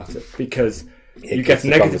things about it, because It you gets get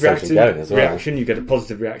a the negative conversation going as well. reaction, you get a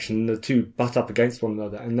positive reaction, and the two butt up against one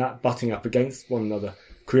another, and that butting up against one another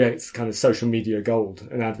creates kind of social media gold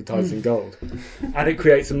and advertising gold, and it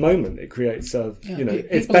creates a moment. It creates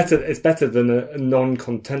it's better than a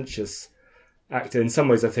non-contentious actor. In some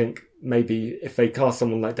ways, I think maybe if they cast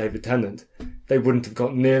someone like David Tennant, they wouldn't have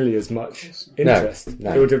got nearly as much interest.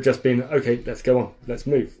 No. It would have just been, okay, let's go on, let's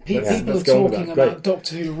move. People Let's are go on with talking that. Great. about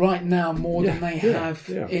Doctor Who right now more than they Yeah, have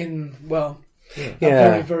yeah. in, a Yeah.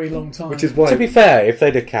 very, very long time. Which is why To be fair, if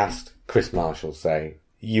they'd have cast Chris Marshall, say,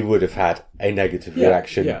 you would have had a negative Yeah,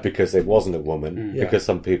 reaction yeah. because it wasn't a woman, Yeah. because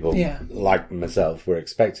some people, Yeah. like myself, were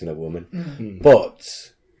expecting a woman.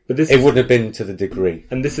 But this it is, wouldn't have been to the degree.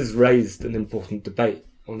 and this has raised an important debate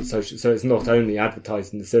on social. So it's not only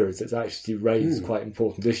advertising the series; it's actually raised quite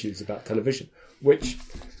important issues about television, which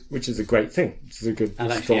is a great thing. Which is a good,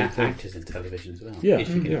 And actually, strong thing. actors in television as well. Yeah, Is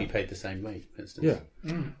she going to yeah. be paid the same rate, for instance?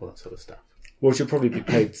 Yeah. All that sort of stuff. Well, she'll probably be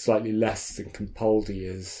paid slightly less than Capaldi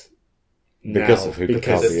is Because now, of who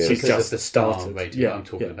because Capaldi is. she's Because just of the star started. rating. Yeah, I'm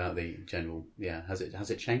talking yeah. about the general. Yeah, has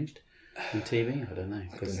it changed in TV? I don't know.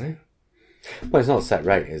 I don't know. Well, it's not a set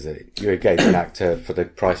rate, is it? You engage an actor for the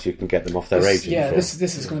price you can get them off their agent for.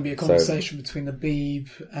 This is going to be a conversation between the Beeb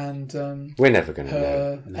and We're never going to know.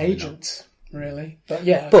 her agent, really. But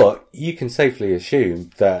yeah, But you can safely assume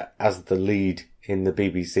that as the lead in the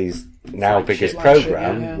BBC's now biggest Flagship,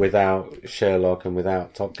 programme, yeah. without Sherlock and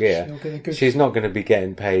without Top Gear, She'll get a good- she's not going to be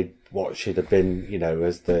getting paid what should have been,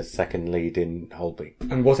 as the second lead in Holby.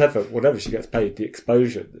 And whatever she gets paid, the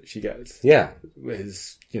exposure that she gets Yeah,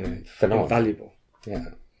 is, Phenomenal. invaluable. yeah.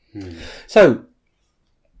 So,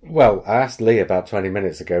 well, I asked Lee about 20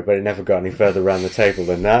 minutes ago, but it never got any further around the table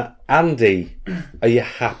than that. Andy, are you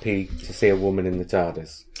happy to see a woman in the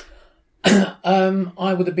TARDIS?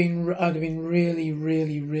 I'd have been really,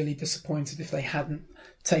 really, really disappointed if they hadn't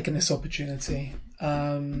taken this opportunity.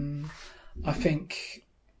 I think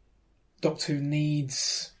Doctor Who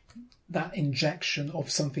needs that injection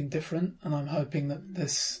of something different, and I'm hoping that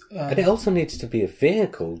this. And it also needs to be a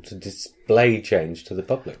vehicle to display change to the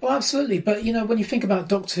public. Well, absolutely, but when you think about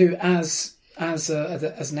Doctor Who as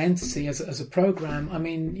an entity, as a program, I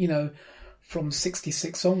mean, from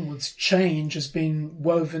 66 onwards, change has been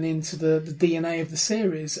woven into the DNA of the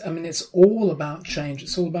series. I mean, it's all about change.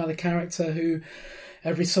 It's all about a character who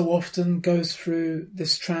every so often goes through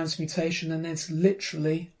this transmutation, and it's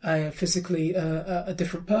literally physically a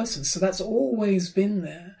different person. So that's always been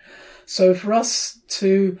there. So for us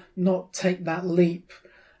to not take that leap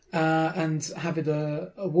and have it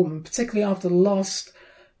a woman, particularly after the last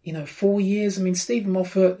 4 years. I mean, Stephen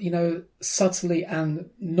Moffat, subtly and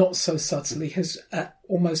not so subtly, has at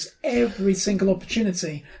almost every single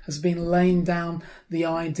opportunity has been laying down the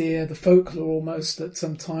idea, the folklore almost, that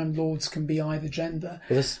some Time Lords can be either gender.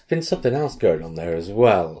 Well, there's been something else going on there as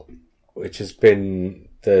well, which has been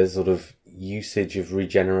the sort of usage of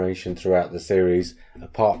regeneration throughout the series,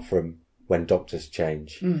 apart from when Doctors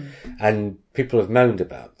change. And people have moaned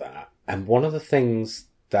about that. And one of the things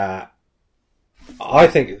about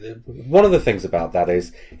that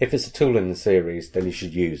is, if it's a tool in the series, then you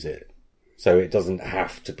should use it. So it doesn't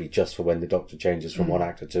have to be just for when the Doctor changes from one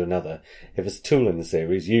actor to another. If it's a tool in the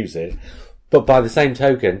series, use it. But by the same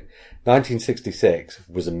token, 1966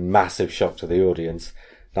 was a massive shock to the audience.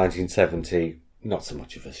 1970, not so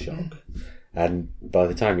much of a shock. And by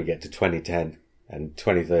the time you get to 2010 and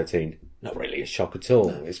 2013, not really a shock at all.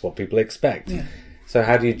 It's what people expect. Yeah. So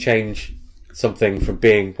how do you change something from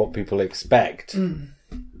being what people expect,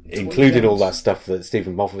 including all that stuff that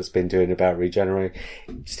Stephen Moffat's been doing about regenerating?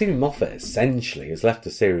 Stephen Moffat essentially has left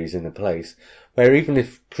the series in a place where even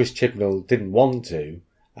if Chris Chibnall didn't want to,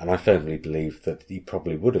 and I firmly believe that he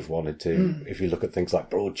probably would have wanted to, if you look at things like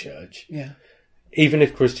Broadchurch, Yeah. even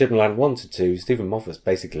if Chris Chibnall hadn't wanted to, Stephen Moffat's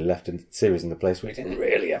basically left the series in the place where he didn't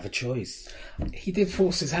really have a choice. He did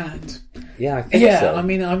force his hand. Yeah, I think so. I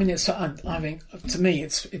mean, it's. I think to me,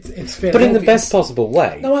 it's fairly But in the obvious. best possible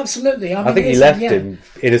way. No, absolutely. I think he left him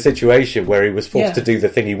in a situation where he was forced to do the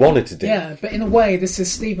thing he wanted to do. Yeah, but in a way, this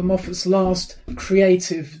is Stephen Moffat's last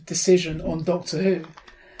creative decision on Doctor Who.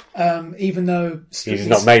 Even though he's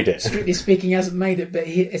not made it. Strictly speaking, he hasn't made it, but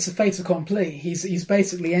it's a fait accompli. He's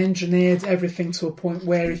basically engineered everything to a point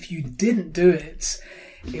where if you didn't do it,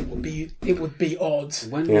 it would be odd.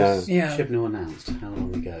 When was Chibnall announced? How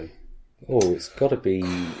long ago? Oh, it's got to be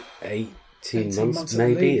 18 months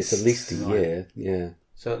maybe. It's at least a year. Yeah.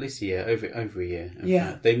 So at least a year, over a year.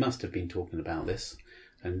 Yeah. They must have been talking about this,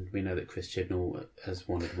 and we know that Chris Chibnall has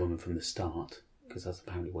wanted a woman from the start. Because that's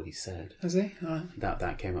apparently what he said. Has he? Right.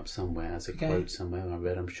 That came up somewhere as a quote somewhere I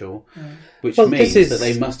read, I'm sure. Right. Which means that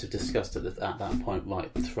they must have discussed it at that point,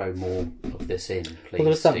 right, throw more of this in, please. Well,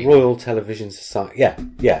 there's that Royal Television Society...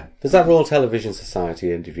 Yeah. There's that Royal Television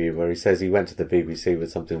Society interview where he says he went to the BBC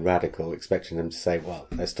with something radical, expecting them to say, well,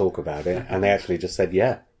 let's talk about it. And they actually just said,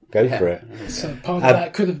 go for it. So part of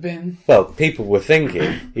that could have been... Well, people were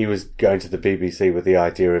thinking he was going to the BBC with the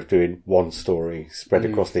idea of doing one story spread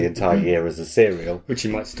across the entire year as a serial. Which he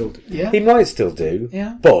might still do. Yeah. He might still do.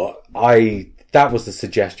 Yeah. But that was the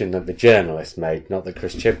suggestion that the journalist made, not that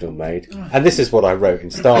Chris Chibnall made. Oh. And this is what I wrote in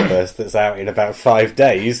Starburst that's out in about 5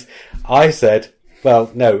 days. I said,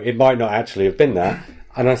 well, no, it might not actually have been that.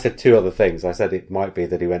 And I said two other things. I said it might be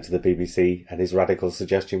that he went to the BBC and his radical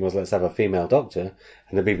suggestion was let's have a female doctor.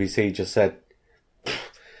 And the BBC just said,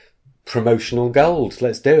 promotional gold,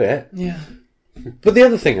 let's do it. Yeah. But the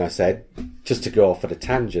other thing I said, just to go off at a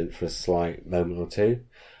tangent for a slight moment or two,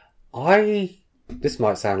 this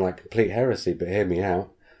might sound like complete heresy, but hear me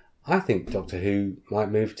out. I think Doctor Who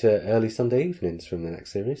might move to early Sunday evenings from the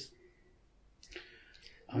next series.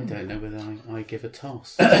 I don't know whether I give a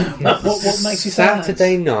toss. What makes you say that?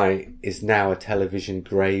 Saturday night is now a television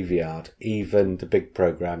graveyard. Even the big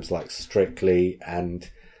programmes like Strictly and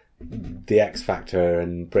The X Factor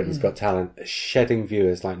and Britain's Got Talent are shedding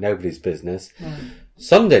viewers like nobody's business.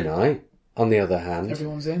 Sunday night, on the other hand,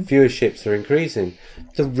 everyone's in. Viewerships are increasing.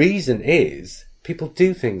 The reason is people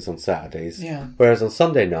do things on Saturdays, whereas on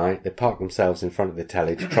Sunday night they park themselves in front of the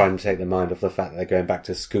telly to try and take their mind off the fact that they're going back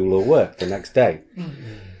to school or work the next day.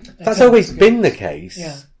 That's always been the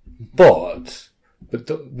case, but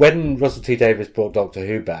when Russell T Davies brought Doctor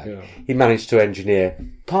Who back, he managed to engineer,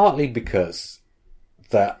 partly because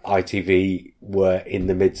that ITV were in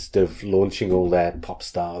the midst of launching all their pop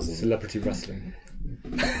stars and celebrity wrestling.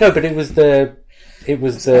 No, but it was the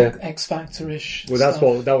X Factor-ish. Well,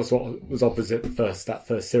 that was what was opposite that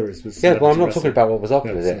first series was. Yeah, well, I'm not talking about what was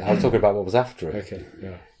opposite. I was talking about what was after it. Okay,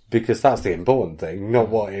 yeah. Because that's the important thing, not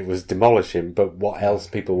what it was demolishing, but what else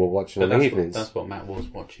people were watching on the evenings. That's what Matt was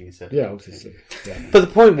watching, he said. Yeah, obviously. Yeah. But the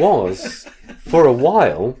point was, for a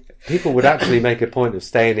while, people would actually make a point of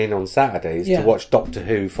staying in on Saturdays to watch Doctor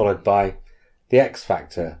Who, followed by The X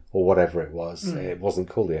Factor, or whatever it was. It wasn't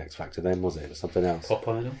called The X Factor then, was it? It was something else. Pop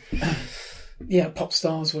Idol? Yeah, Pop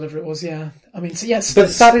Stars, whatever it was, yeah. I mean, so yes. But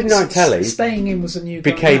Saturday Night Telly... Staying in was a new...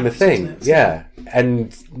 became a thing, yeah.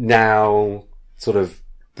 And now, sort of,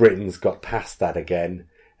 Britain's got past that again,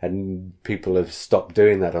 and people have stopped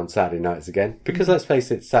doing that on Saturday nights again. Because let's face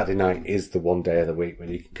it, Saturday night is the one day of the week when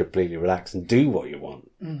you can completely relax and do what you want.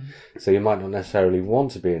 So you might not necessarily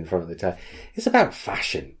want to be in front of the telly. It's about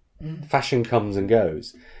fashion. Fashion comes and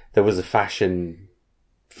goes. There was a fashion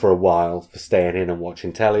for a while for staying in and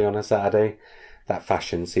watching telly on a Saturday. That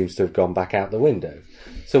fashion seems to have gone back out the window.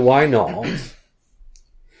 So why not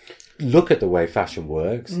look at the way fashion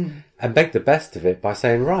works and make the best of it by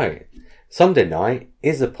saying, right, Sunday night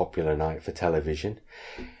is a popular night for television.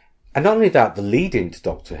 And not only that, the lead-in to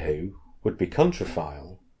Doctor Who would be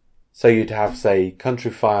Countryfile. So you'd have, say,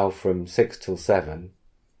 Countryfile from 6 till 7.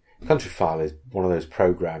 Countryfile is one of those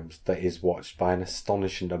programmes that is watched by an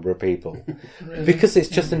astonishing number of people. Really? Because it's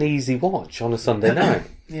just an easy watch on a Sunday night.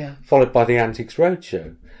 Followed by the Antiques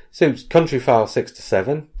Roadshow. So Countryfile 6 to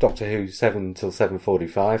 7, Doctor Who 7 till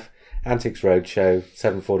 7:45, Antiques Roadshow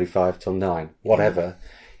 7:45 till 9, whatever.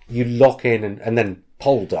 You lock in and then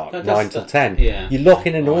Poldark 9 till 10. You lock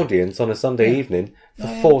in an audience on a Sunday evening for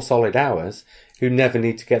 4 solid hours who never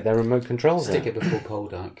need to get their remote controls Stick out. it before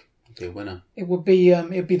Poldark. Be a winner. It would be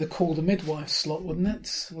it'd be the Call the Midwife slot, wouldn't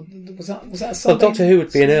it? Was that a Sunday? Well, Doctor Who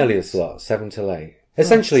would be an earlier slot, 7 till 8.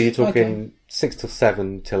 Essentially, you're talking 6 till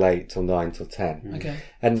 7 till 8 till 9 till 10. Okay.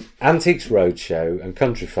 And Antiques Roadshow and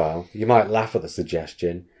Countryfile, you might laugh at the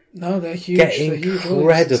suggestion, No, they're huge. get They're huge incredible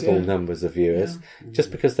audiences, yeah. numbers of viewers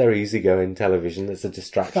just because they're easygoing television that's a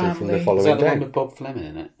distraction from the Family. Is following that the one day. with Bob Fleming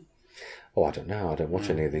in it? Oh, I don't know. I don't watch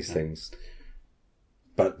any of these things.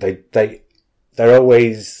 But they're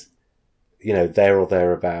always, there or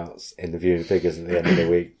thereabouts in the viewing figures at the end of the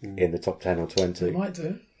week in the top 10 or 20. They might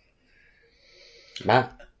do.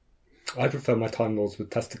 Matt? I prefer my Time Lords with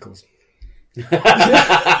testicles. No,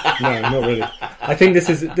 not really. I think this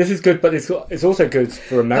is good, but it's also good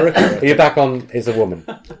for America. Are you back on Is a Woman?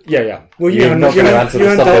 Yeah. Well, You're not going to answer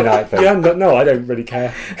the Sunday night thing. No, I don't really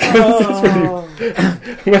care. I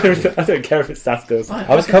don't care if it's Saturday or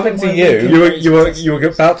something. I was coming to you. You were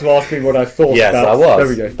about to ask me what I thought. Yes, about, I was. There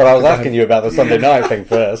we go. But I was asking you about the Sunday night thing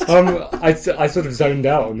first. I sort of zoned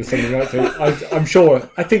out on the Sunday night thing. I'm sure.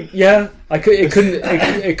 I think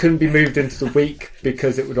it couldn't be moved into the week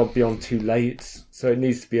because it would be on too late. So it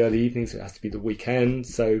needs to be early evening. So it has to be the weekend.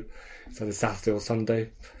 So it's either Saturday or Sunday.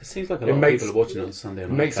 It seems like a lot of people are watching it on Sunday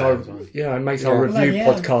night. It makes our review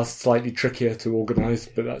podcast slightly trickier to organise,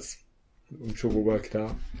 but I'm sure we'll work it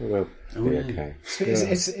out. We'll be okay.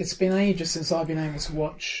 It's been ages since I've been able to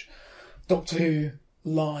watch Doctor Who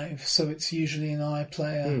live, so it's usually an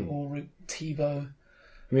iPlayer or TiVo.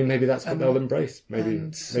 I mean, maybe that's what they'll embrace. Maybe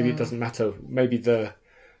it doesn't matter. Maybe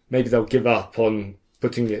they'll give up on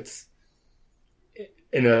putting it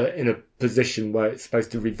in a position where it's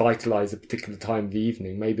supposed to revitalise a particular time of the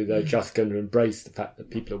evening. Maybe they're just going to embrace the fact that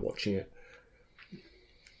people are watching it.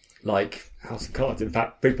 Like House of Cards. In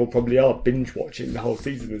fact, people probably are binge watching the whole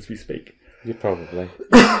season as we speak. You probably.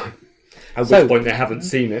 At which point they haven't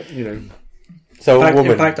seen it, So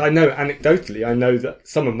in fact, I know that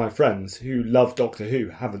some of my friends who love Doctor Who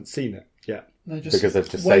haven't seen it yet. Because they've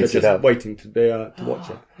just They're saved it just up. waiting to watch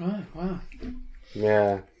it. Right, wow.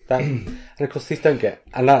 Yeah. And of course these don't get...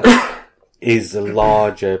 And that is a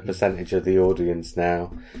larger percentage of the audience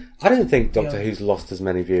now. I don't think Doctor Who's lost as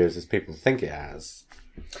many viewers as people think it has.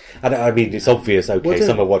 I mean, it's obvious,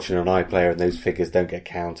 some are watching on iPlayer and those figures don't get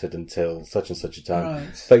counted until such and such a time.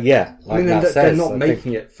 Right. But yeah, like Matt says... They're not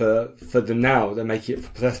making it for the now, they're making it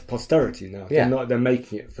for posterity now. Yeah. They're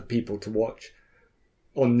making it for people to watch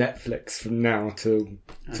on Netflix from now till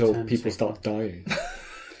people start dying.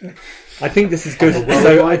 I think this is good.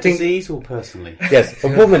 So I think disease or personally? Yes, a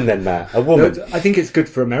woman then, Matt. A woman. I think it's good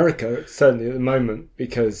for America, certainly at the moment,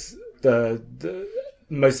 because the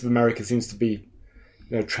most of America seems to be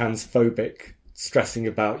transphobic, stressing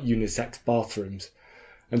about unisex bathrooms.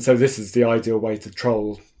 And so this is the ideal way to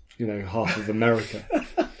troll, half of America.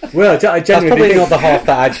 Well, I genuinely That's probably not the half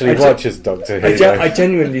that actually watches Doctor Who. I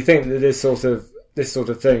genuinely think that this sort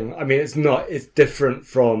of thing, I mean, it's different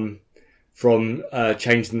from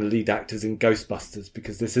changing the lead actors in Ghostbusters,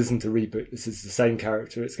 because this isn't a reboot. This is the same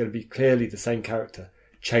character. It's going to be clearly the same character,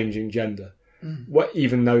 changing gender.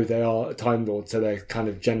 Even though they are a Time Lord, so they're kind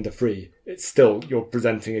of gender free, it's still, you're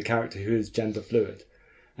presenting a character who is gender fluid,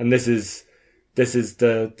 and this is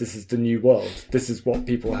the new world. This is what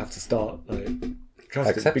people have to start trusting,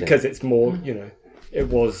 accepting. Because it's more, it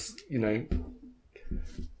was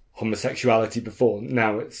homosexuality before.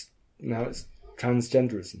 Now it's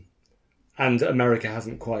transgenderism, and America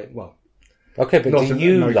hasn't quite Okay, but do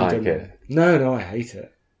you like it? No, I hate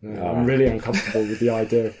it. No, I'm really uncomfortable with the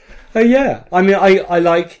idea of... Oh, yeah. I mean, I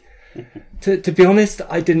like... To be honest,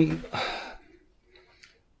 I don't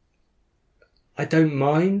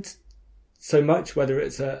mind so much whether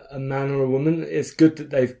it's a man or a woman. It's good that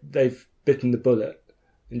they've bitten the bullet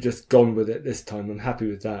and just gone with it this time. I'm happy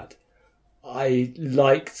with that. I've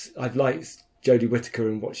liked Jodie Whittaker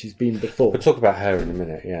and what she's been before. We'll talk about her in a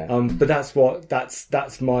minute, yeah. But that's what's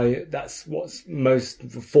most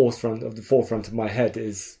the forefront of my head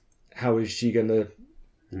is how is she going to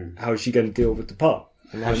deal with the part?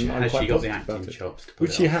 And Has she quite got the positive acting about it. chops to put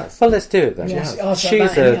Which it she on? has. Well, let's do it then.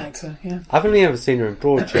 She's an actor, yeah. I've only ever seen her in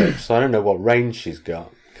Broadchurch, so I don't know what range she's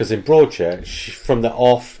got. Because in Broadchurch, from the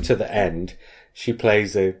off to the end, she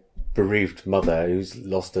plays a bereaved mother who's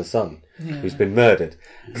lost her son, who's been murdered.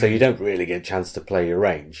 So you don't really get a chance to play your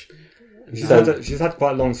range. She's had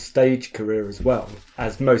quite a long stage career as well,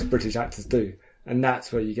 as most British actors do. And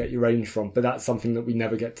that's where you get your range from. But that's something that we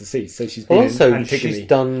never get to see. So she's been in Antigone. She's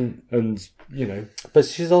done... And, But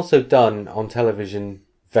she's also done, on television,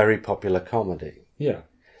 very popular comedy. Yeah.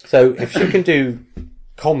 So if she can do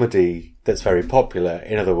comedy that's very popular,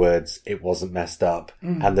 in other words, it wasn't messed up,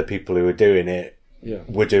 and the people who were doing it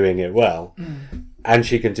were doing it well, and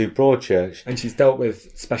she can do Broadchurch. And she's dealt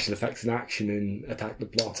with special effects and action in Attack the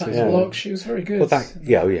Block. Attack the Block, she was very good.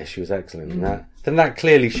 Well, she was excellent in that. Then that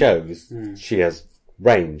clearly shows she has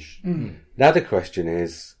range. Now the question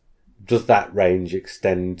is, does that range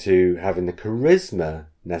extend to having the charisma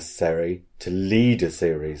necessary to lead a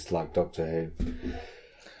series like Doctor Who.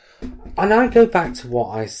 And I go back to what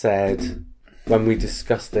I said when we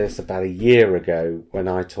discussed this about a year ago, when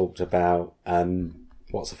I talked about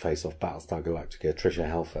what's her face off Battlestar Galactica, Tricia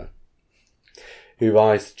Helfer, who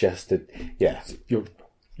I suggested,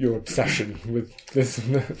 your obsession with this.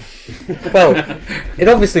 Well, it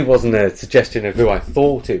obviously wasn't a suggestion of who I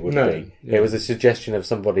thought it would be. Yeah. It was a suggestion of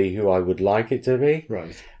somebody who I would like it to be.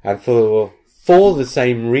 Right. And for the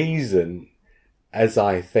same reason as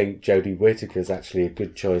I think Jodie Whittaker is actually a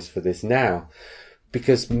good choice for this now.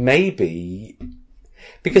 Because if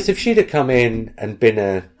she'd have come in and been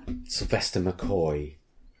a Sylvester McCoy,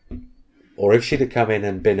 or if she'd have come in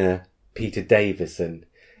and been a Peter Davison,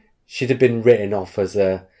 she'd have been written off as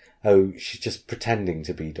she's just pretending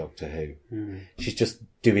to be Doctor Who. She's just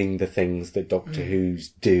doing the things that Doctor Who's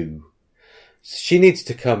do. So she needs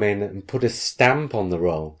to come in and put a stamp on the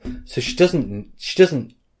role. So she doesn't,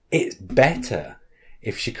 it's better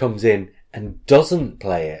if she comes in and doesn't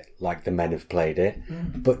play it like the men have played it,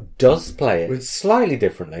 but does play it slightly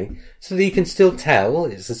differently, so that you can still tell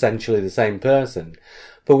it's essentially the same person,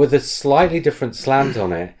 but with a slightly different slant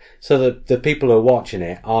on it, so that the people who are watching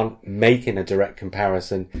it aren't making a direct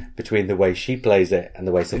comparison between the way she plays it and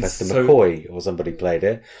the way Sylvester McCoy or somebody played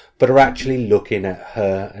it, but are actually looking at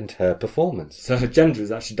her and her performance. So her gender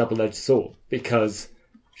is actually a double-edged sword, because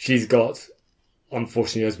she's got,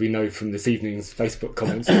 unfortunately, as we know from this evening's Facebook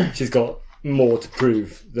comments, she's got more to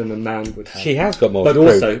prove than a man would have. She has got more to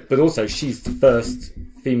prove. But also, she's the first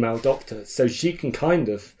female Doctor, so she can kind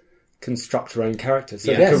of construct her own character.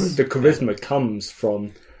 So the charisma comes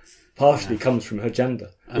from her gender.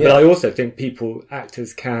 But I also think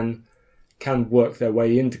actors can work their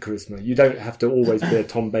way into charisma. You don't have to always be a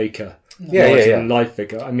Tom Baker live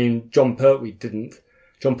figure. I mean, John Pertwee didn't.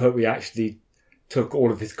 John Pertwee actually took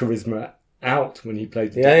all of his charisma out when he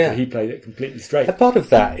played the Doctor. He played it completely straight. A part of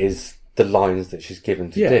that is the lines that she's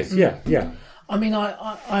given to do. Yeah. I mean,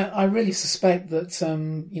 I really suspect that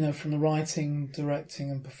from the writing,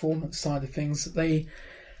 directing, and performance side of things, that they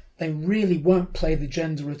really won't play the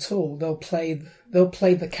gender at all. They'll play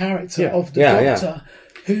the character of the Doctor,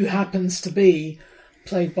 who happens to be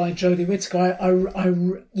played by Jodie Whittaker.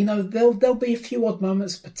 There'll be a few odd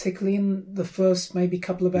moments, particularly in the first maybe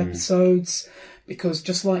couple of episodes, because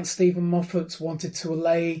just like Stephen Moffat wanted to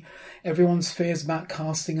allay everyone's fears about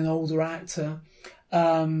casting an older actor,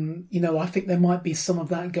 I think there might be some of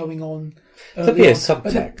that going on. There'll be a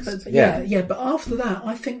subtext. But after that,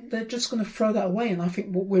 I think they're just going to throw that away, and I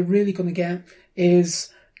think what we're really going to get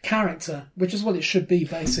is character, which is what it should be,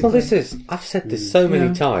 basically. Well, I've said this so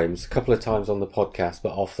many times, a couple of times on the podcast,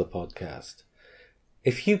 but off the podcast.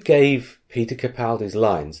 If you gave Peter Capaldi's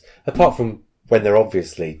lines, apart from when they're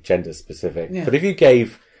obviously gender specific, but if you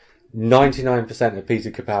gave 99% of Peter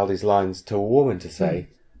Capaldi's lines to a woman to say,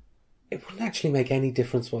 it wouldn't actually make any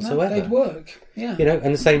difference whatsoever. No, they'd work,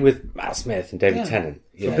 and the same with Matt Smith and David Tennant.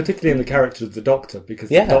 Particularly in the character of the Doctor, because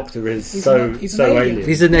the Doctor is he's so alien.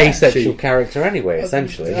 He's an asexual character anyway,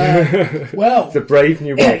 essentially. The brave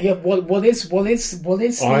new world. What is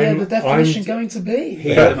the definition going to be?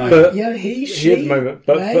 He at the she. At the moment,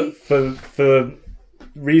 but for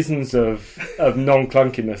reasons of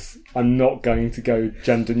non-clunkiness, I'm not going to go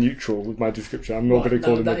gender neutral with my description. I'm not going to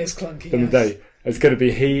call him that is clunky. Day. It's going to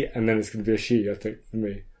be he, and then it's going to be a she, I think, for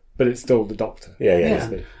me. But it's still the Doctor. Yeah.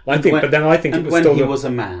 I think it was when still he was a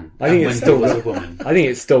man. I think when it's still he was a woman. I think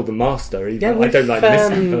it's still the Master. Even I don't like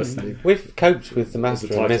Missy personally. We've coped with the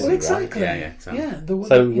Master and Missy, exactly. right? Yeah, exactly.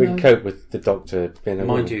 So we cope with the Doctor being a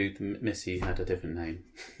woman. Mind you, Missy had a different name.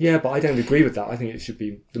 Yeah, but I don't agree with that. I think it should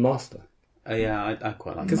be the Master. I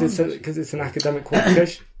quite like because it's an academic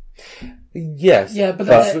qualification. Yes. Yeah,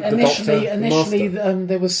 but initially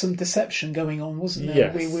there was some deception going on, wasn't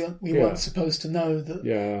there? Yes. We weren't supposed to know that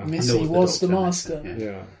Missy was the Master.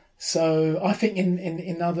 Yeah. So I think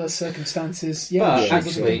in other circumstances, but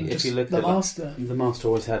actually, if you look at the Master, the Master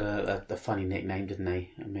always had a funny nickname, didn't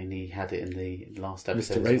he? I mean, he had it in the last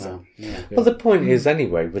episode as well. Yeah. Well, the point is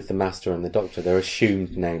anyway, with the Master and the Doctor, they're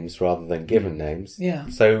assumed names rather than given names. Yeah.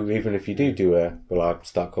 So even if you do I'll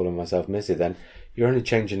start calling myself Missy, then you're only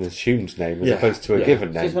changing an assumed name as opposed to a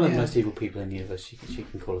given name. She's one of the most evil people in the universe. She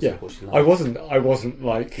can call herself what she likes. I wasn't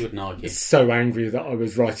like you wouldn't argue. So angry that I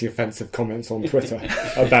was writing offensive comments on Twitter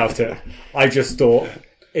about it. I just thought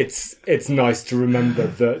it's nice to remember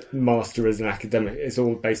that Master is an academic. It's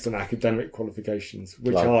all based on academic qualifications,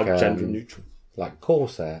 which are gender neutral. Like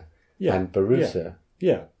Corsair and Barusa.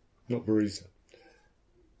 Yeah, not Barusa.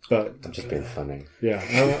 But I'm just being funny. yeah.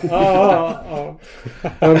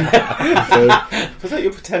 Was that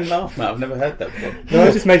your pretend laugh, Matt? I've never heard that before. No,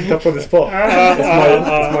 I just made it up on the spot.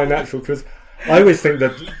 It's my natural quiz. I always think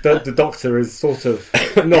that the Doctor is sort of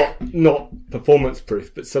not performance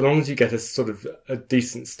proof, but so long as you get a sort of a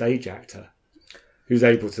decent stage actor who's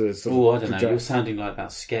able to sort Oh, I of don't know. project. You're sounding like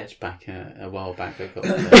that sketch back a while back. That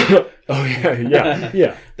got Oh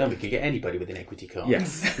yeah. then we can get anybody with an equity card.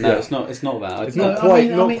 Yes. No, Yeah. it's not. It's not that. It's No, not I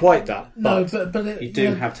quite mean, quite that. No, But but it, You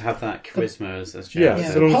do have to have that charisma as Yeah, James Yeah,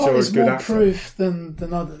 said. so long as part you're a is good more actor. proof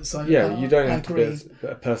than others. you don't I have to agree. be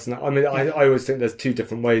a person. I mean, I always think there's two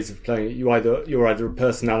different ways of playing it. You're either a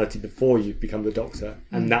personality before you become the Doctor,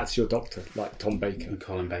 and that's your Doctor, like Tom Baker And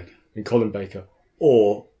Colin Baker. and Colin Baker,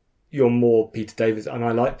 or you're more Peter Davison, and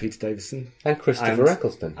I like Peter Davison And Christopher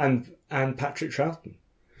Eccleston. and Patrick Troughton.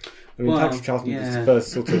 I mean, Well, Patrick Troughton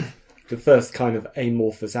was yeah. the first kind of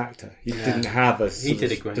amorphous actor. He didn't have a He sort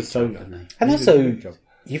did a of great persona. job, didn't he? And He did a also, great job.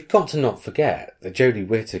 you've got to not forget that Jodie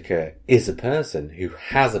Whittaker is a person who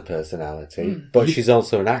has a personality, but she's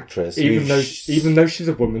also an actress. Even though she's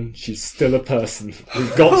a woman, she's still a person.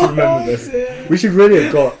 We've got to remember this. dear. We should really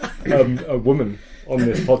have got a woman on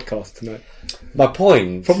this podcast tonight. My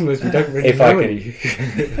point, Problem is, we don't really If I know can-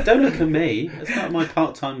 any. Don't look at me. It's not my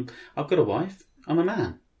part-time. I've got a wife. I'm a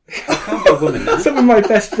man. I can't be a woman now. Some of my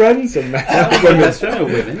best friends are men. My women. best friend are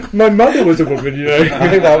women. My mother was a woman, you know. I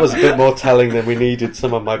think that was a bit more telling than we needed.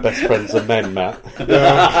 Some of my best friends are men, Matt.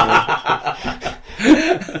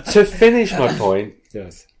 To finish my point,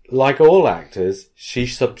 Yes. like all actors, she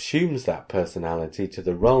subsumes that personality to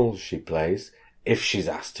the roles she plays. If she's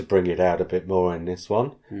asked to bring it out a bit more in this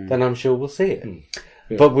one, then I'm sure we'll see it.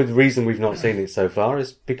 Yeah. But with the reason we've not seen it so far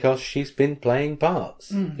is because she's been playing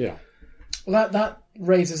parts. Yeah. Well, that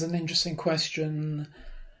raises an interesting question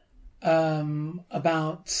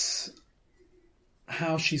about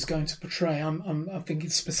how she's going to portray. I'm thinking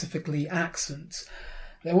specifically accent.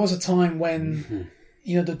 There was a time when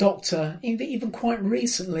the Doctor, even quite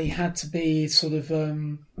recently, had to be sort of a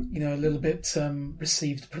little bit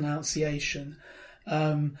received pronunciation.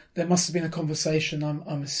 There must have been a conversation,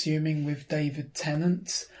 I'm assuming, with David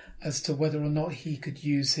Tennant as to whether or not he could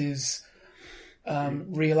use his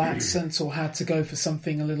real accent or had to go for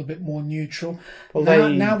something a little bit more neutral. Well,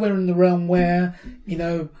 now we're in the realm where,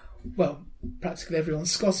 practically everyone's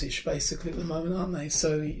Scottish basically at the moment, aren't they?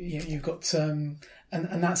 So you've got, and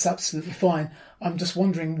that's absolutely fine. I'm just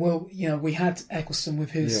wondering, we had Eccleston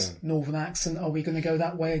with his northern accent. Are we going to go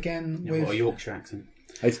that way again? Or a Yorkshire accent.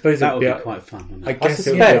 I suppose That would it'd be quite fun, wouldn't I it? I guess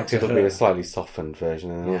suspect it'll it'll be a slightly softened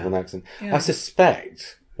version of the Northern accent. Yeah. I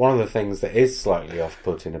suspect one of the things that is slightly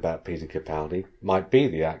off-putting about Peter Capaldi might be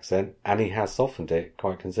the accent, and he has softened it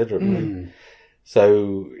quite considerably.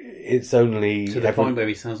 So it's only To the point where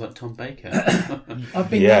he sounds like Tom Baker. I've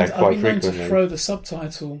been quite known to frequently. throw the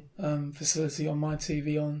subtitle facility on my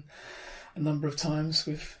TV on a number of times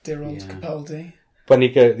with dear old Capaldi. when he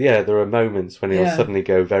go, there are moments when he'll Yeah. suddenly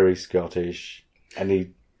go very Scottish, and he.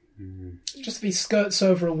 Just if he skirts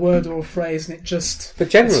over a word or a phrase and it just... But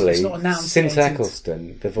generally, it's not since enunciated.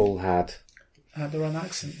 Eccleston, they've all had Their own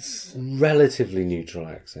accents. relatively neutral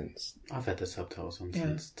accents. I've had the subtitles on Yeah.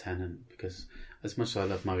 since Tennant because as much as I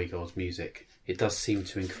love Murray Gold's music, it does seem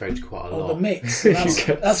to encroach quite a Or lot. the mix.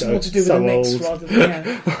 That's So- more to do with so the mix old. rather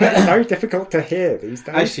than... It's very difficult to hear these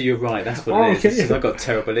days. Actually, you're right. That's what Oh, it is. It's yeah. 'cause I've got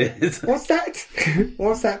terrible ears. What's that?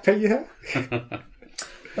 What's that, Peter?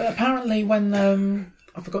 But apparently when...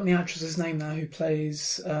 I've forgotten the actress's name now who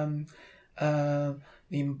plays...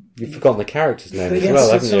 You've forgotten the character's name as Yes,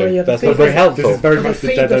 well, haven't sorry, you? yeah, the That's not thing- very helpful. This is very much the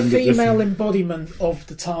dead the end of this. female embodiment of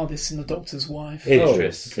the TARDIS in The Doctor's Wife.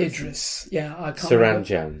 Idris. Idris. Yeah, I can't Saran remember.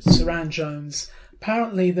 Jones. Saran Jones.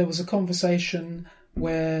 Apparently there was a conversation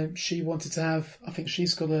where she wanted to have, I think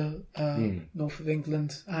she's got a North of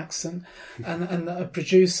England accent, and a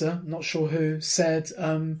producer, not sure who, said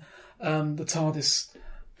the TARDIS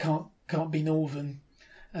can't be Northern.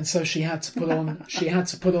 And so she had to put on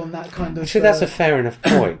that kind of... Actually, that's a fair enough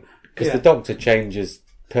point, because Yeah. the Doctor changes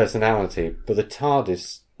personality, but the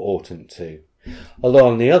TARDIS oughtn't to. Although,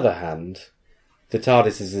 on the other hand, the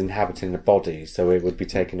TARDIS is inhabiting a body, so it would be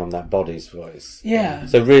taking on that body's voice. Yeah.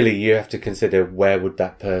 So really, you have to consider where would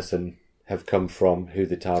that person have come from, who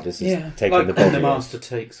the TARDIS is taking Like the when body the of. Master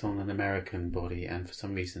takes on an American body, and for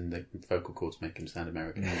some reason the vocal cords make him sound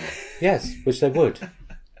American. Yes, which they would.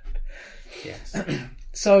 Yes.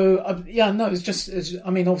 So,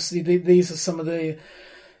 obviously these are some of the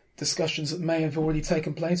discussions that may have already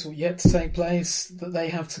taken place or yet to take place that they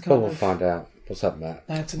have to But kind we'll of... find out. What's up, Matt?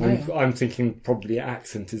 They have to nail. I'm thinking probably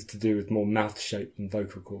accent is to do with more mouth shape than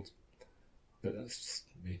vocal cords. But that's just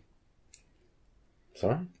me.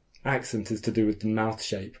 Sorry? Accent is to do with the mouth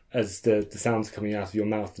shape, as the sounds coming out of your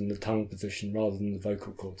mouth and the tongue position rather than the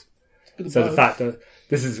vocal cords. So the fact that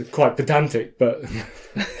this is quite pedantic, but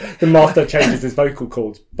the master changes his vocal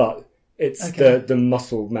cords, but it's the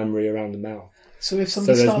muscle memory around the mouth. So if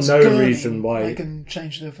somebody there's starts no gurning, reason why they can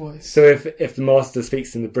change their voice. So if the master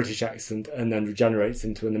speaks in the British accent and then regenerates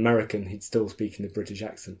into an American, he'd still speak in the British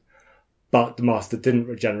accent. But the master didn't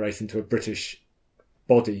regenerate into a British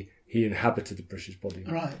body; he inhabited the British body.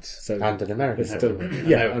 Right. So And an American.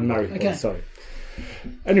 American. Okay. Sorry.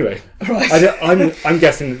 Anyway, Right. I'm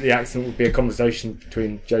guessing that the accent would be a conversation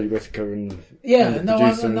between Jodie Whittaker and the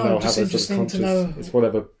producer, and they'll just have a interesting sort of to know. It's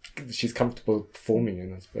whatever she's comfortable performing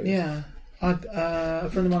in, I suppose. Yeah. A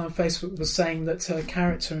friend of mine on Facebook was saying that her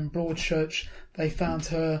character in Broadchurch, they found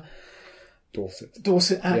her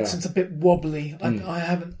Dorset accent a bit wobbly.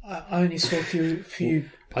 I only saw a few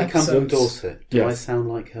I come from episodes. Dorset. Do I sound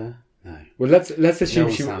like her? No. Well, let's No assume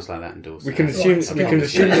one she sounds like that in Dorset. We can assume Right, we okay. can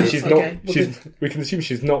assume that she's not. Okay, well, We can assume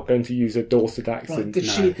she's not going to use a Dorset accent.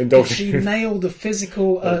 Right. in Did she nail the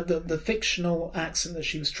physical, the fictional accent that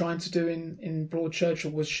she was trying to do in Broadchurch, or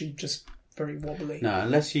was she just very wobbly? No,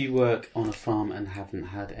 unless you work on a farm and haven't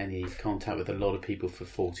had any contact with a lot of people for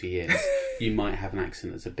 40 years, you might have an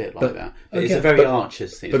accent that's a bit like that. But it's a very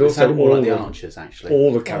Archers thing. but It also sounded more like the all- Archers, actually.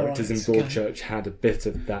 All the characters right, in Broadchurch had a bit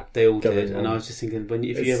of that. They all going did, on. and I was just thinking,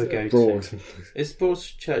 if you It's ever go broad. to... Is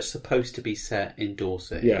Broadchurch supposed to be set in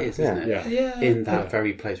Dorset? Yeah, It is, isn't it? yeah. Yeah. In that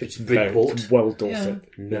very place, which is Very- Bridport. it's well Dorset.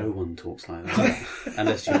 No one talks like that,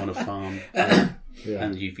 unless you're on a farm Yeah.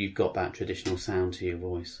 and you've got that traditional sound to your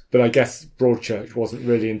voice. But I guess Broadchurch wasn't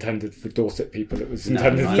really intended for Dorset people. It was No,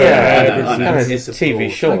 intended I for know, Yeah, I know. kind of It's a TV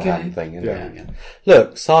broad- shorthand Okay. thing, isn't it? Yeah.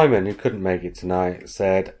 Look, Simon, who couldn't make it tonight,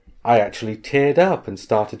 said, I actually teared up and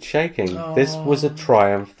started shaking. This was a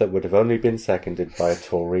triumph that would have only been seconded by a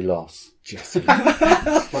Tory loss. Jessie.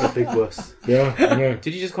 What a big wuss. Yeah, I know.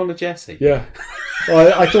 Did you just call her Jessie? Yeah.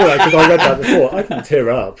 Well, I thought that because I read that before. I didn't tear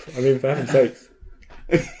up. I mean, for heaven's sakes.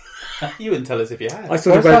 You wouldn't tell us if you had. I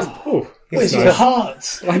sort of went, oh, Where's that's your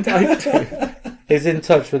nice. heart? He's in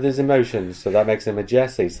touch with his emotions, so that makes him a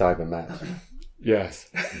Jessie, Cybermat. Yes.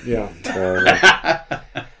 Yeah.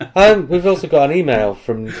 We've also got an email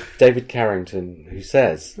from David Carrington who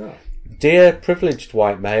says, Oh. Dear privileged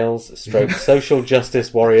white males, stroke social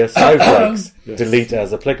justice warrior snowflakes, Yes. delete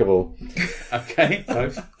as applicable. Okay,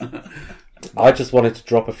 both. I just wanted to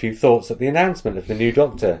drop a few thoughts at the announcement of the new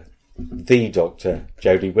Doctor,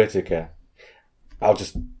 Jodie Whittaker. I'll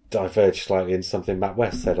just diverge slightly into something Matt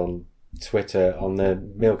West said on Twitter, on the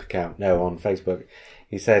Milk account, on Facebook.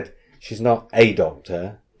 He said, she's not a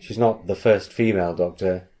doctor, she's not the first female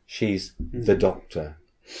doctor, she's the Doctor.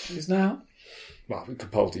 She's now Well,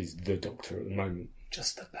 Capaldi's the Doctor at the moment.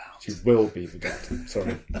 just about. She will be the Doctor.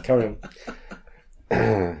 Sorry. Carry on.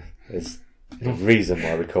 There's a reason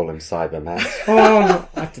why we call him Cyberman. Oh,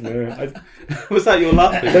 I don't know. Was that your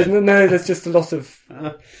laughing? There's just a lot of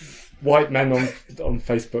white men on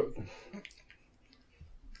Facebook.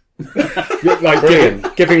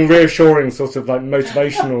 Like giving reassuring sort of like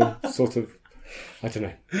motivational sort of, I don't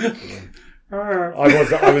know.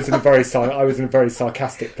 I was in a very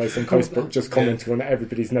sarcastic place on Facebook, just commenting on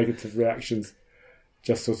everybody's negative reactions,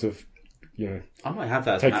 just sort of, I might have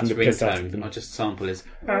that as taking Matt's the piss out of ringtone. them. I just sample his.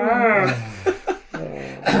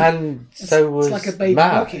 And so was like a baby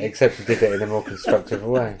Matt, monkey. except he did it in a more constructive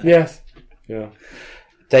way. Yes. Yeah.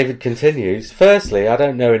 David continues, firstly, I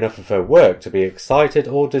don't know enough of her work to be excited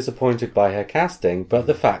or disappointed by her casting, but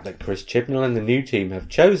the fact that Chris Chibnall and the new team have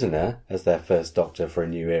chosen her as their first Doctor for a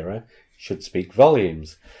new era should speak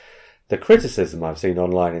volumes. The criticism I've seen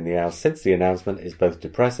online in the hours since the announcement is both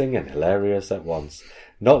depressing and hilarious at once,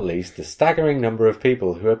 not least the staggering number of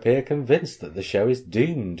people who appear convinced that the show is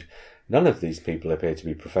doomed. None of these people appear to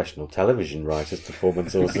be professional television writers,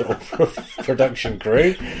 performers or production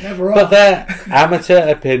crew, Never are. but their amateur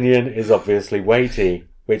opinion is obviously weighty,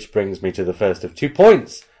 which brings me to the first of 2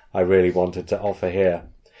 points I really wanted to offer here.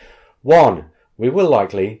 1. We will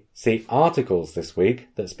likely see articles this week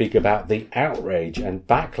that speak about the outrage and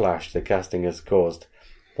backlash the casting has caused.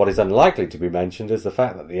 What is unlikely to be mentioned is the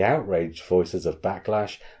fact that the outraged voices of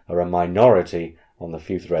backlash are a minority on the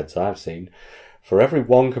few threads I've seen. For every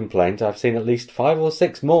one complaint, I've seen at least 5 or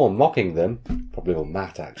 6 more mocking them, probably all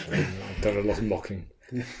Matt actually, I've done a lot of mocking.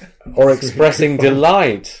 or expressing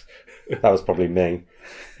delight. That was probably me.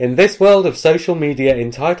 In this world of social media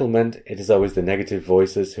entitlement, it is always the negative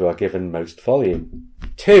voices who are given most volume.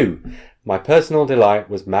 2. My personal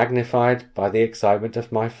delight was magnified by the excitement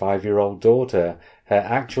of my 5-year-old daughter. Her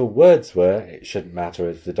actual words were, "It shouldn't matter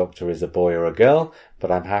if the Doctor is a boy or a girl,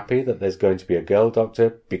 but I'm happy that there's going to be a girl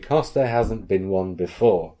Doctor because there hasn't been one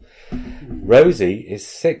before." Rosie is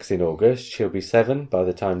 6 in August. She'll be 7 by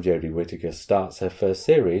the time Jodie Whittaker starts her first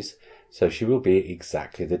series, so she will be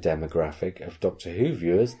exactly the demographic of Doctor Who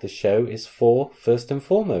viewers the show is for, first and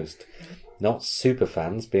foremost. Not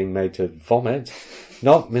superfans being made to vomit,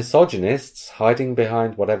 not misogynists hiding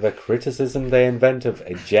behind whatever criticism they invent of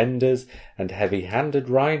agendas and heavy-handed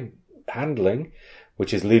handling,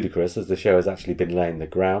 which is ludicrous as the show has actually been laying the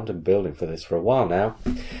ground and building for this for a while now,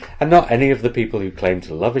 and not any of the people who claim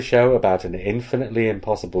to love a show about an infinitely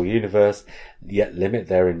impossible universe, yet limit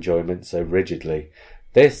their enjoyment so rigidly.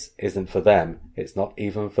 This isn't for them. It's not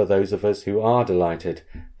even for those of us who are delighted.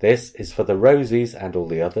 This is for the Rosies and all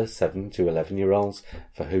the other 7 to 11-year-olds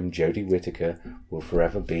for whom Jodie Whittaker will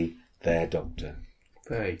forever be their Doctor.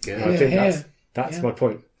 Very good. I think that's my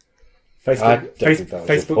point.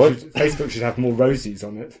 Facebook should have more Rosies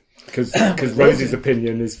on it because Rosie's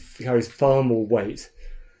opinion carries far more weight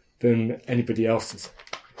than anybody else's.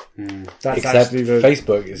 That's Except actually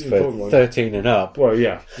Facebook is for 13 and up. Well,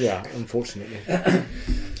 yeah, unfortunately.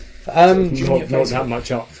 Not that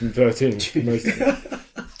much up from 13. Most of it.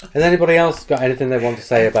 Has anybody else got anything they want to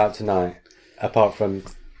say about tonight, apart from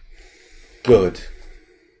good?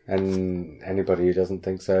 And anybody who doesn't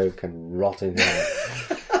think so can rot in hell.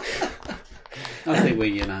 I think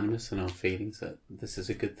we're unanimous in our feelings that this is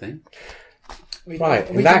a good thing. Right,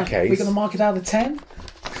 in that case... We're going to mark it out of 10?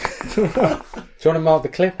 Do you want to mark the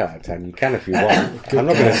clip out of 10? You can if you want. I'm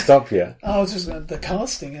not going to stop you. I was just the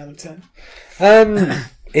casting out of 10.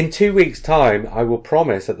 In 2 weeks' time, I will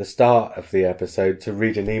promise at the start of the episode to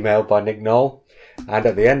read an email by Nick Knoll. And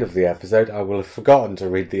at the end of the episode, I will have forgotten to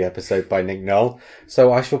read the episode by Nick Knoll.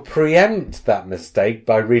 So I shall preempt that mistake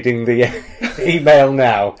by reading the email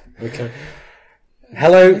now. Okay.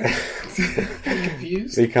 Hello.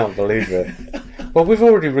 Confused? You can't believe it. Well, we've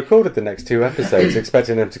already recorded the next 2 episodes,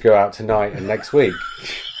 expecting them to go out tonight and next week.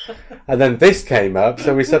 And then this came up,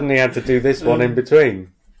 so we suddenly had to do this one in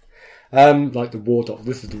between. Like the war doc.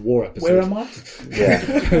 This is the war episode. Where am I? Yeah.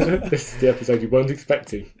 This is the episode you weren't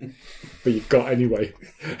expecting, but you've got anyway.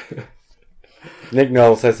 Nick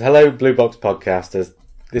Knoll says, "Hello, Blue Box podcasters.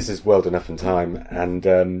 This is World Enough in Time," and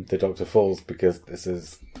the Doctor falls because this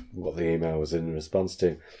is what the email was in response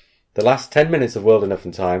to. "The last 10 minutes of World Enough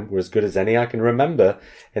in Time were as good as any I can remember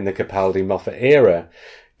in the Capaldi-Moffat era.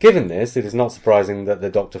 Given this, it is not surprising that the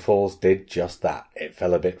Doctor Falls did just that. It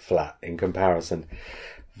fell a bit flat in comparison.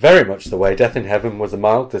 Very much the way Death in Heaven was a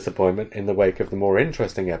mild disappointment in the wake of the more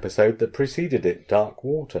interesting episode that preceded it, Dark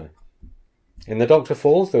Water. In The Doctor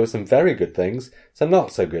Falls, there were some very good things, some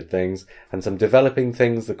not so good things, and some developing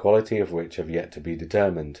things the quality of which have yet to be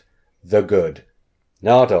determined. The good.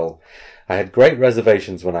 Nardole. I had great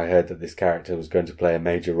reservations when I heard that this character was going to play a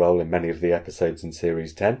major role in many of the episodes in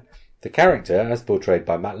Series 10. The character, as portrayed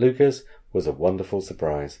by Matt Lucas, was a wonderful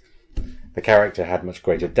surprise. The character had much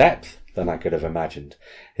greater depth than I could have imagined.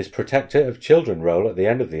 His protector of children role at the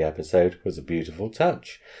end of the episode was a beautiful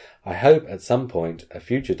touch. I hope at some point a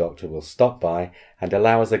future Doctor will stop by and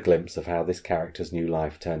allow us a glimpse of how this character's new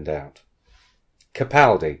life turned out.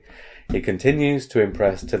 Capaldi. He continues to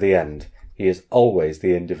impress to the end. He is always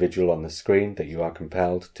the individual on the screen that you are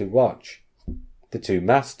compelled to watch. The two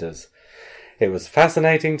Masters. It was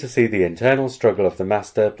fascinating to see the internal struggle of the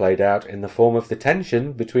Master played out in the form of the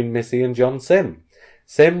tension between Missy and John Sim.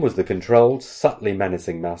 Sim was the controlled, subtly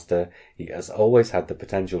menacing Master he has always had the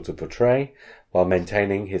potential to portray, while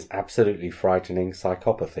maintaining his absolutely frightening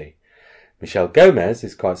psychopathy. Michelle Gomez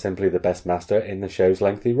is quite simply the best Master in the show's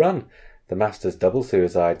lengthy run. The Master's double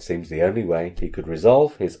suicide seems the only way he could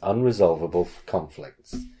resolve his unresolvable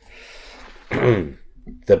conflicts.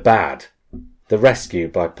 The bad. The rescue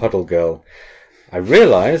by Puddle Girl. I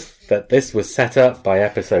realised that this was set up by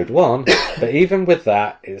episode 1, but even with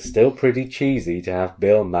that, it's still pretty cheesy to have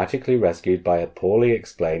Bill magically rescued by a poorly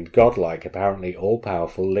explained, godlike, apparently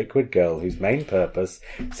all-powerful liquid girl whose main purpose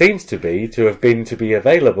seems to be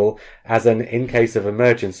available as an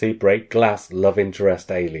in-case-of-emergency break-glass love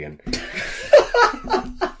interest alien.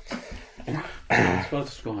 That's well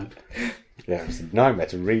described. Yeah, it's a nightmare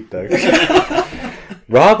to read, though.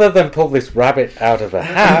 Rather than pull this rabbit out of a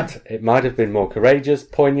hat, it might have been more courageous,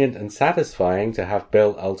 poignant and satisfying to have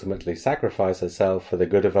Bill ultimately sacrifice herself for the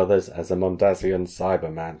good of others as a Mondasian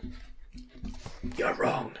Cyberman. You're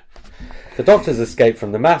wrong. The Doctor's escape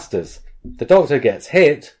from the Masters. The Doctor gets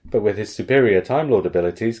hit, but with his superior Time Lord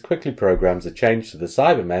abilities quickly programs a change to the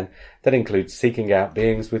Cybermen that includes seeking out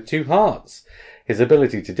beings with 2 hearts. His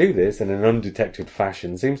ability to do this in an undetected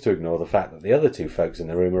fashion seems to ignore the fact that the other two folks in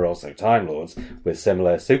the room are also Time Lords with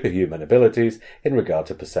similar superhuman abilities in regard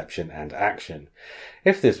to perception and action.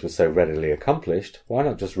 If this was so readily accomplished, why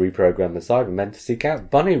not just reprogram the Cybermen to seek out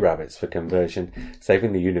bunny rabbits for conversion,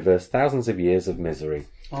 saving the universe thousands of years of misery?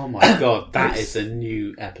 Oh my god, that is a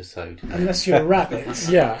new episode. Unless you're a rabbit.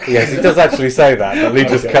 Yeah. Yes, it does actually say that, but Lee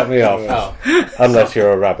just cut me off. Unless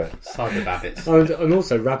you're a rabbit. Cyber rabbits. And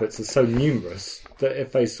also, rabbits are so numerous that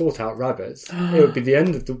if they sort out rabbits, it would be the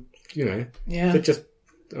end of the, Yeah. they just,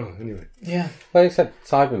 anyway. Yeah. Well, except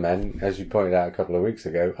Cybermen, as you pointed out a couple of weeks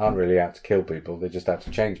ago, aren't really out to kill people, they're just out to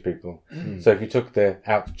change people. So if you took the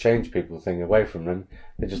out to change people thing away from them,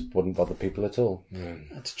 they just wouldn't bother people at all.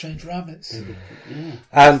 Had to change rabbits. Yeah.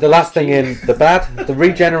 And the last thing in the bad, the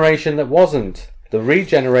regeneration that wasn't. The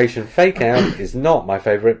regeneration fake-out is not my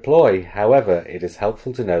favourite ploy. However, it is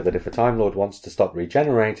helpful to know that if a Time Lord wants to stop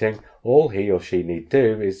regenerating, all he or she need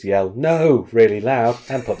do is yell "No!" really loud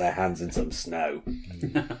and put their hands in some snow.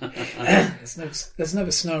 There's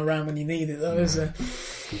never snow around when you need it, though, is there?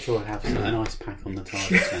 I'm sure I have an ice pack on the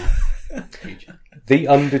TARDIS now. The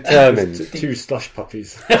undetermined. Two slush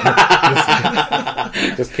puppies.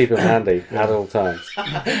 Just keep them handy at all times.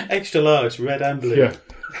 Extra large, red and blue. Yeah.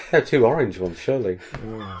 No, 2 orange ones, surely.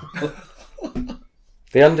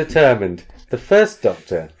 The undetermined. The first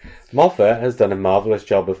Doctor. Moffat has done a marvellous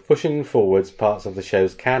job of pushing forwards parts of the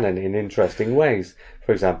show's canon in interesting ways.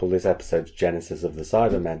 For example, this episode's genesis of the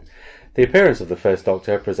Cybermen. The appearance of the first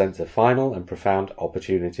Doctor presents a final and profound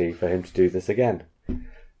opportunity for him to do this again.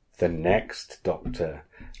 The next Doctor.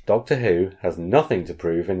 Doctor Who has nothing to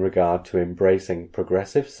prove in regard to embracing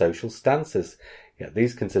progressive social stances, yet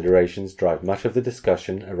these considerations drive much of the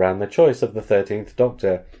discussion around the choice of the 13th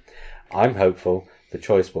Doctor. I'm hopeful the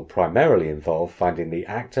choice will primarily involve finding the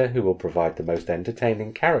actor who will provide the most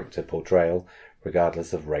entertaining character portrayal,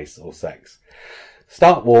 regardless of race or sex.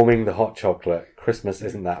 Start warming the hot chocolate. Christmas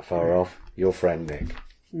isn't that far off. Your friend Nick.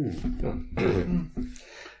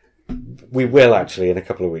 We will actually, in a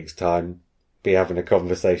couple of weeks' time, be having a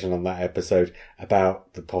conversation on that episode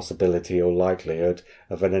about the possibility or likelihood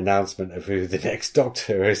of an announcement of who the next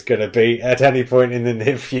Doctor is going to be at any point in the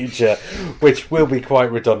near future, which will be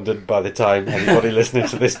quite redundant by the time anybody listening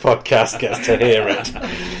to this podcast gets to hear it.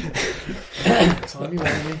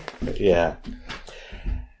 Timey-wimey. Yeah.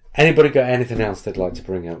 Anybody got anything else they'd like to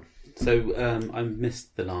bring up? So I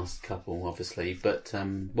missed the last couple, obviously, but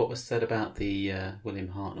what was said about the William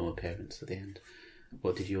Hartnell appearance at the end?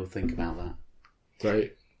 What did you all think about that?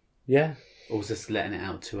 Great. Yeah. Or was this letting it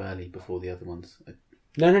out too early before the other ones?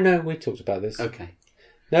 No. We talked about this. Okay.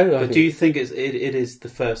 No, But do you think it is the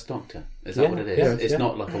first Doctor? Is that Yeah, what it is? yeah, It's yeah.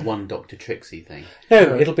 not like a one Doctor Trixie thing.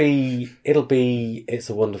 No, it'll be It's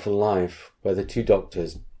a Wonderful Life, where the two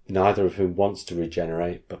Doctors, neither of whom wants to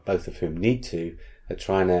regenerate, but both of whom need to, are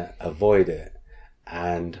trying to avoid it,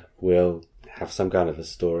 and will have some kind of a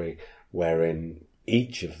story wherein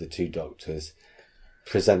each of the two Doctors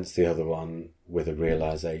presents the other one with a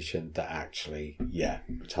realisation that actually,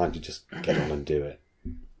 time to just get on and do it.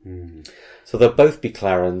 So they'll both be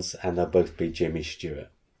Clarence and they'll both be Jimmy Stewart,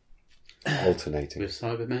 alternating. With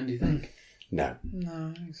Cybermen, do you think? No.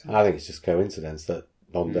 No, I think so. I think it's just coincidence that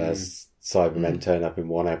Monda's Cybermen turn up in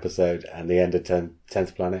one episode and the end of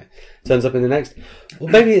 10th Planet turns up in the next.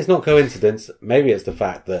 Well, maybe it's not coincidence. Maybe it's the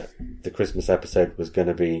fact that the Christmas episode was going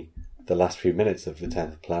to be the last few minutes of the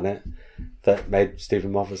 10th Planet that made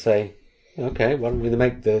Stephen Moffat say, okay, why don't we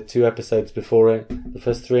make the 2 episodes before it the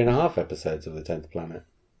first 3.5 episodes of the 10th Planet?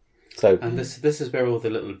 So, And this is where all the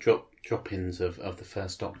little drop-ins of the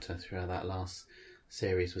first Doctor throughout that last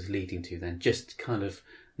series was leading to then. Just kind of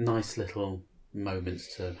nice little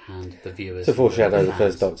moments to hand the viewers. to foreshadow the fans.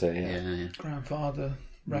 first Doctor, Yeah. Grandfather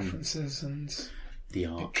references and The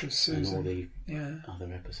Ark picture of and all Susan. the Yeah.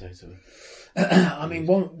 other episodes of it. I mean,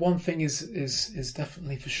 one thing is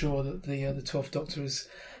definitely for sure that the 12th Doctor is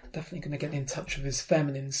definitely going to get in touch with his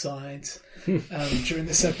feminine side during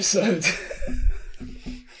this episode.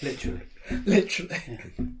 Literally. Literally.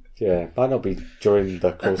 yeah, might not be during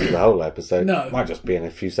the course of the whole episode. No. Might just be in a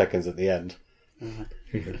few seconds at the end.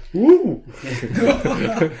 Woo!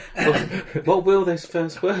 What will those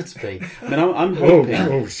first words be? I mean, I'm hoping.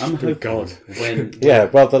 I'm hoping God. when Yeah,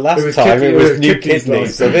 well, the last was time it was new kidneys kidneys,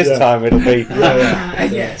 last so this time, time it'll be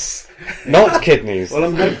Yes. not kidneys. Well,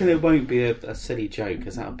 I'm hoping it won't be a silly joke,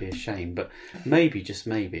 because that would be a shame. But maybe, just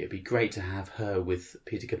maybe, it'd be great to have her with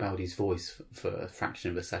Peter Capaldi's voice for a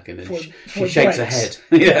fraction of a second, and For she shakes her breaks. head,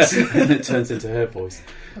 yes, and it turns into her voice.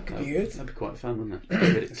 That could be good. That'd be quite fun, wouldn't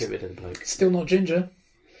it? Get rid of the bloke. Still not Ginger.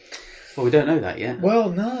 Well, we don't know that yet. Well,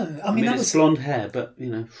 no. I mean, that it's was blonde hair, but, you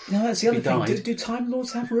know. No, that's the other thing. died. Do Time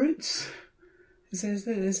Lords have roots? Is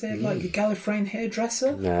there like a Gallifreyan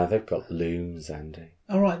hairdresser? No, they've got looms, Andy.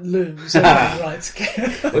 All right, looms. Right.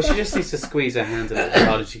 Well, she just needs to squeeze her hand a little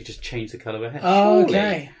hard and she can just change the colour of her hair. Oh, Surely.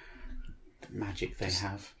 okay. The magic they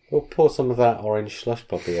have. We'll pour some of that orange slush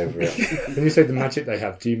puppy over it. When you say the magic they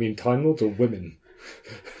have, do you mean Time Lords or women?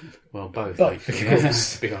 Well, both. Both, like, of yeah,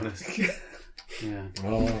 course. to be honest. Yeah.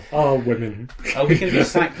 Oh, women. Are we going to be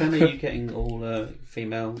sacked then? Are you getting all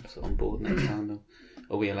females on board next time? Or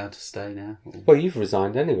are we allowed to stay now? Or... Well, you've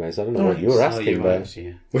resigned anyway, so I don't know what you were asking, you but...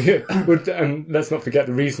 yeah. Well, yeah, and let's not forget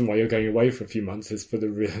the reason why you're going away for a few months is for the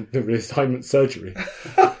reassignment surgery.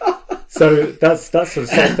 So that's sort of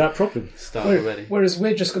solved that problem. Start already. Whereas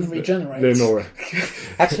we're just going to regenerate. Leonora.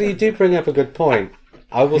 Actually, you do bring up a good point.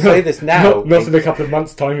 I will say this now. Not in a couple of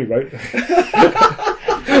months' time, he won't.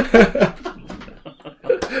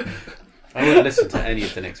 I won't listen to any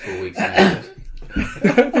of the next 4 weeks. Anyway.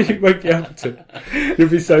 You won't be able to. You'll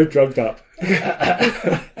be so drugged up.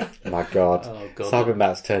 My God. Oh, God. Cyber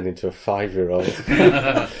Matt's turned into a 5-year-old.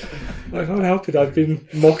 I can't help it. I've been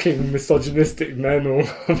mocking misogynistic men all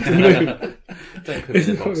afternoon. Don't put me in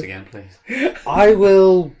the box again, please. I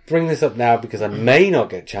will bring this up now because I may not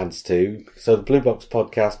get a chance to. So the Blue Box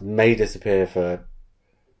podcast may disappear for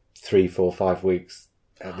 3, 4, 5 weeks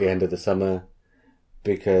at the end of the summer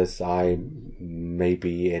because I may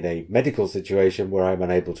be in a medical situation where I'm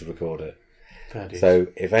unable to record it. So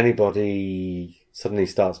if anybody suddenly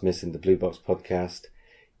starts missing the Blue Box podcast,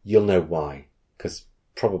 you'll know why. Because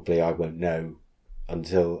probably I won't know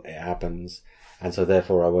until it happens. And so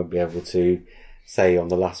therefore I won't be able to say on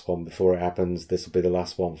the last one before it happens, this will be the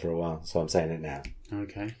last one for a while. So I'm saying it now.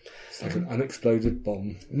 Okay. It's like an unexploded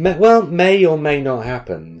bomb. May or may not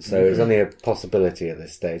happen. So it's only a possibility at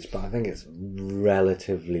this stage. But I think it's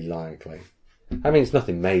relatively likely. I mean, it's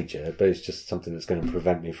nothing major, but it's just something that's going to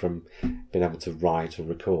prevent me from being able to write or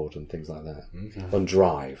record and things like that. And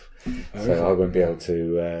drive. So I won't be able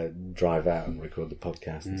to drive out and record the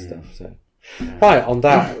podcast and stuff. So, right, on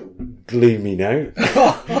that gloomy note.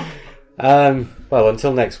 Well,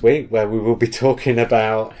 until next week, where we will be talking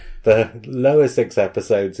about the lower 6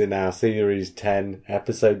 episodes in our Series 10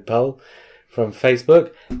 episode poll from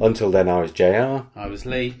Facebook. Until then, I was JR. I was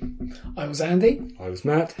Lee. I was Andy. I was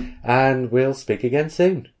Matt. And we'll speak again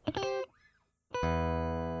soon.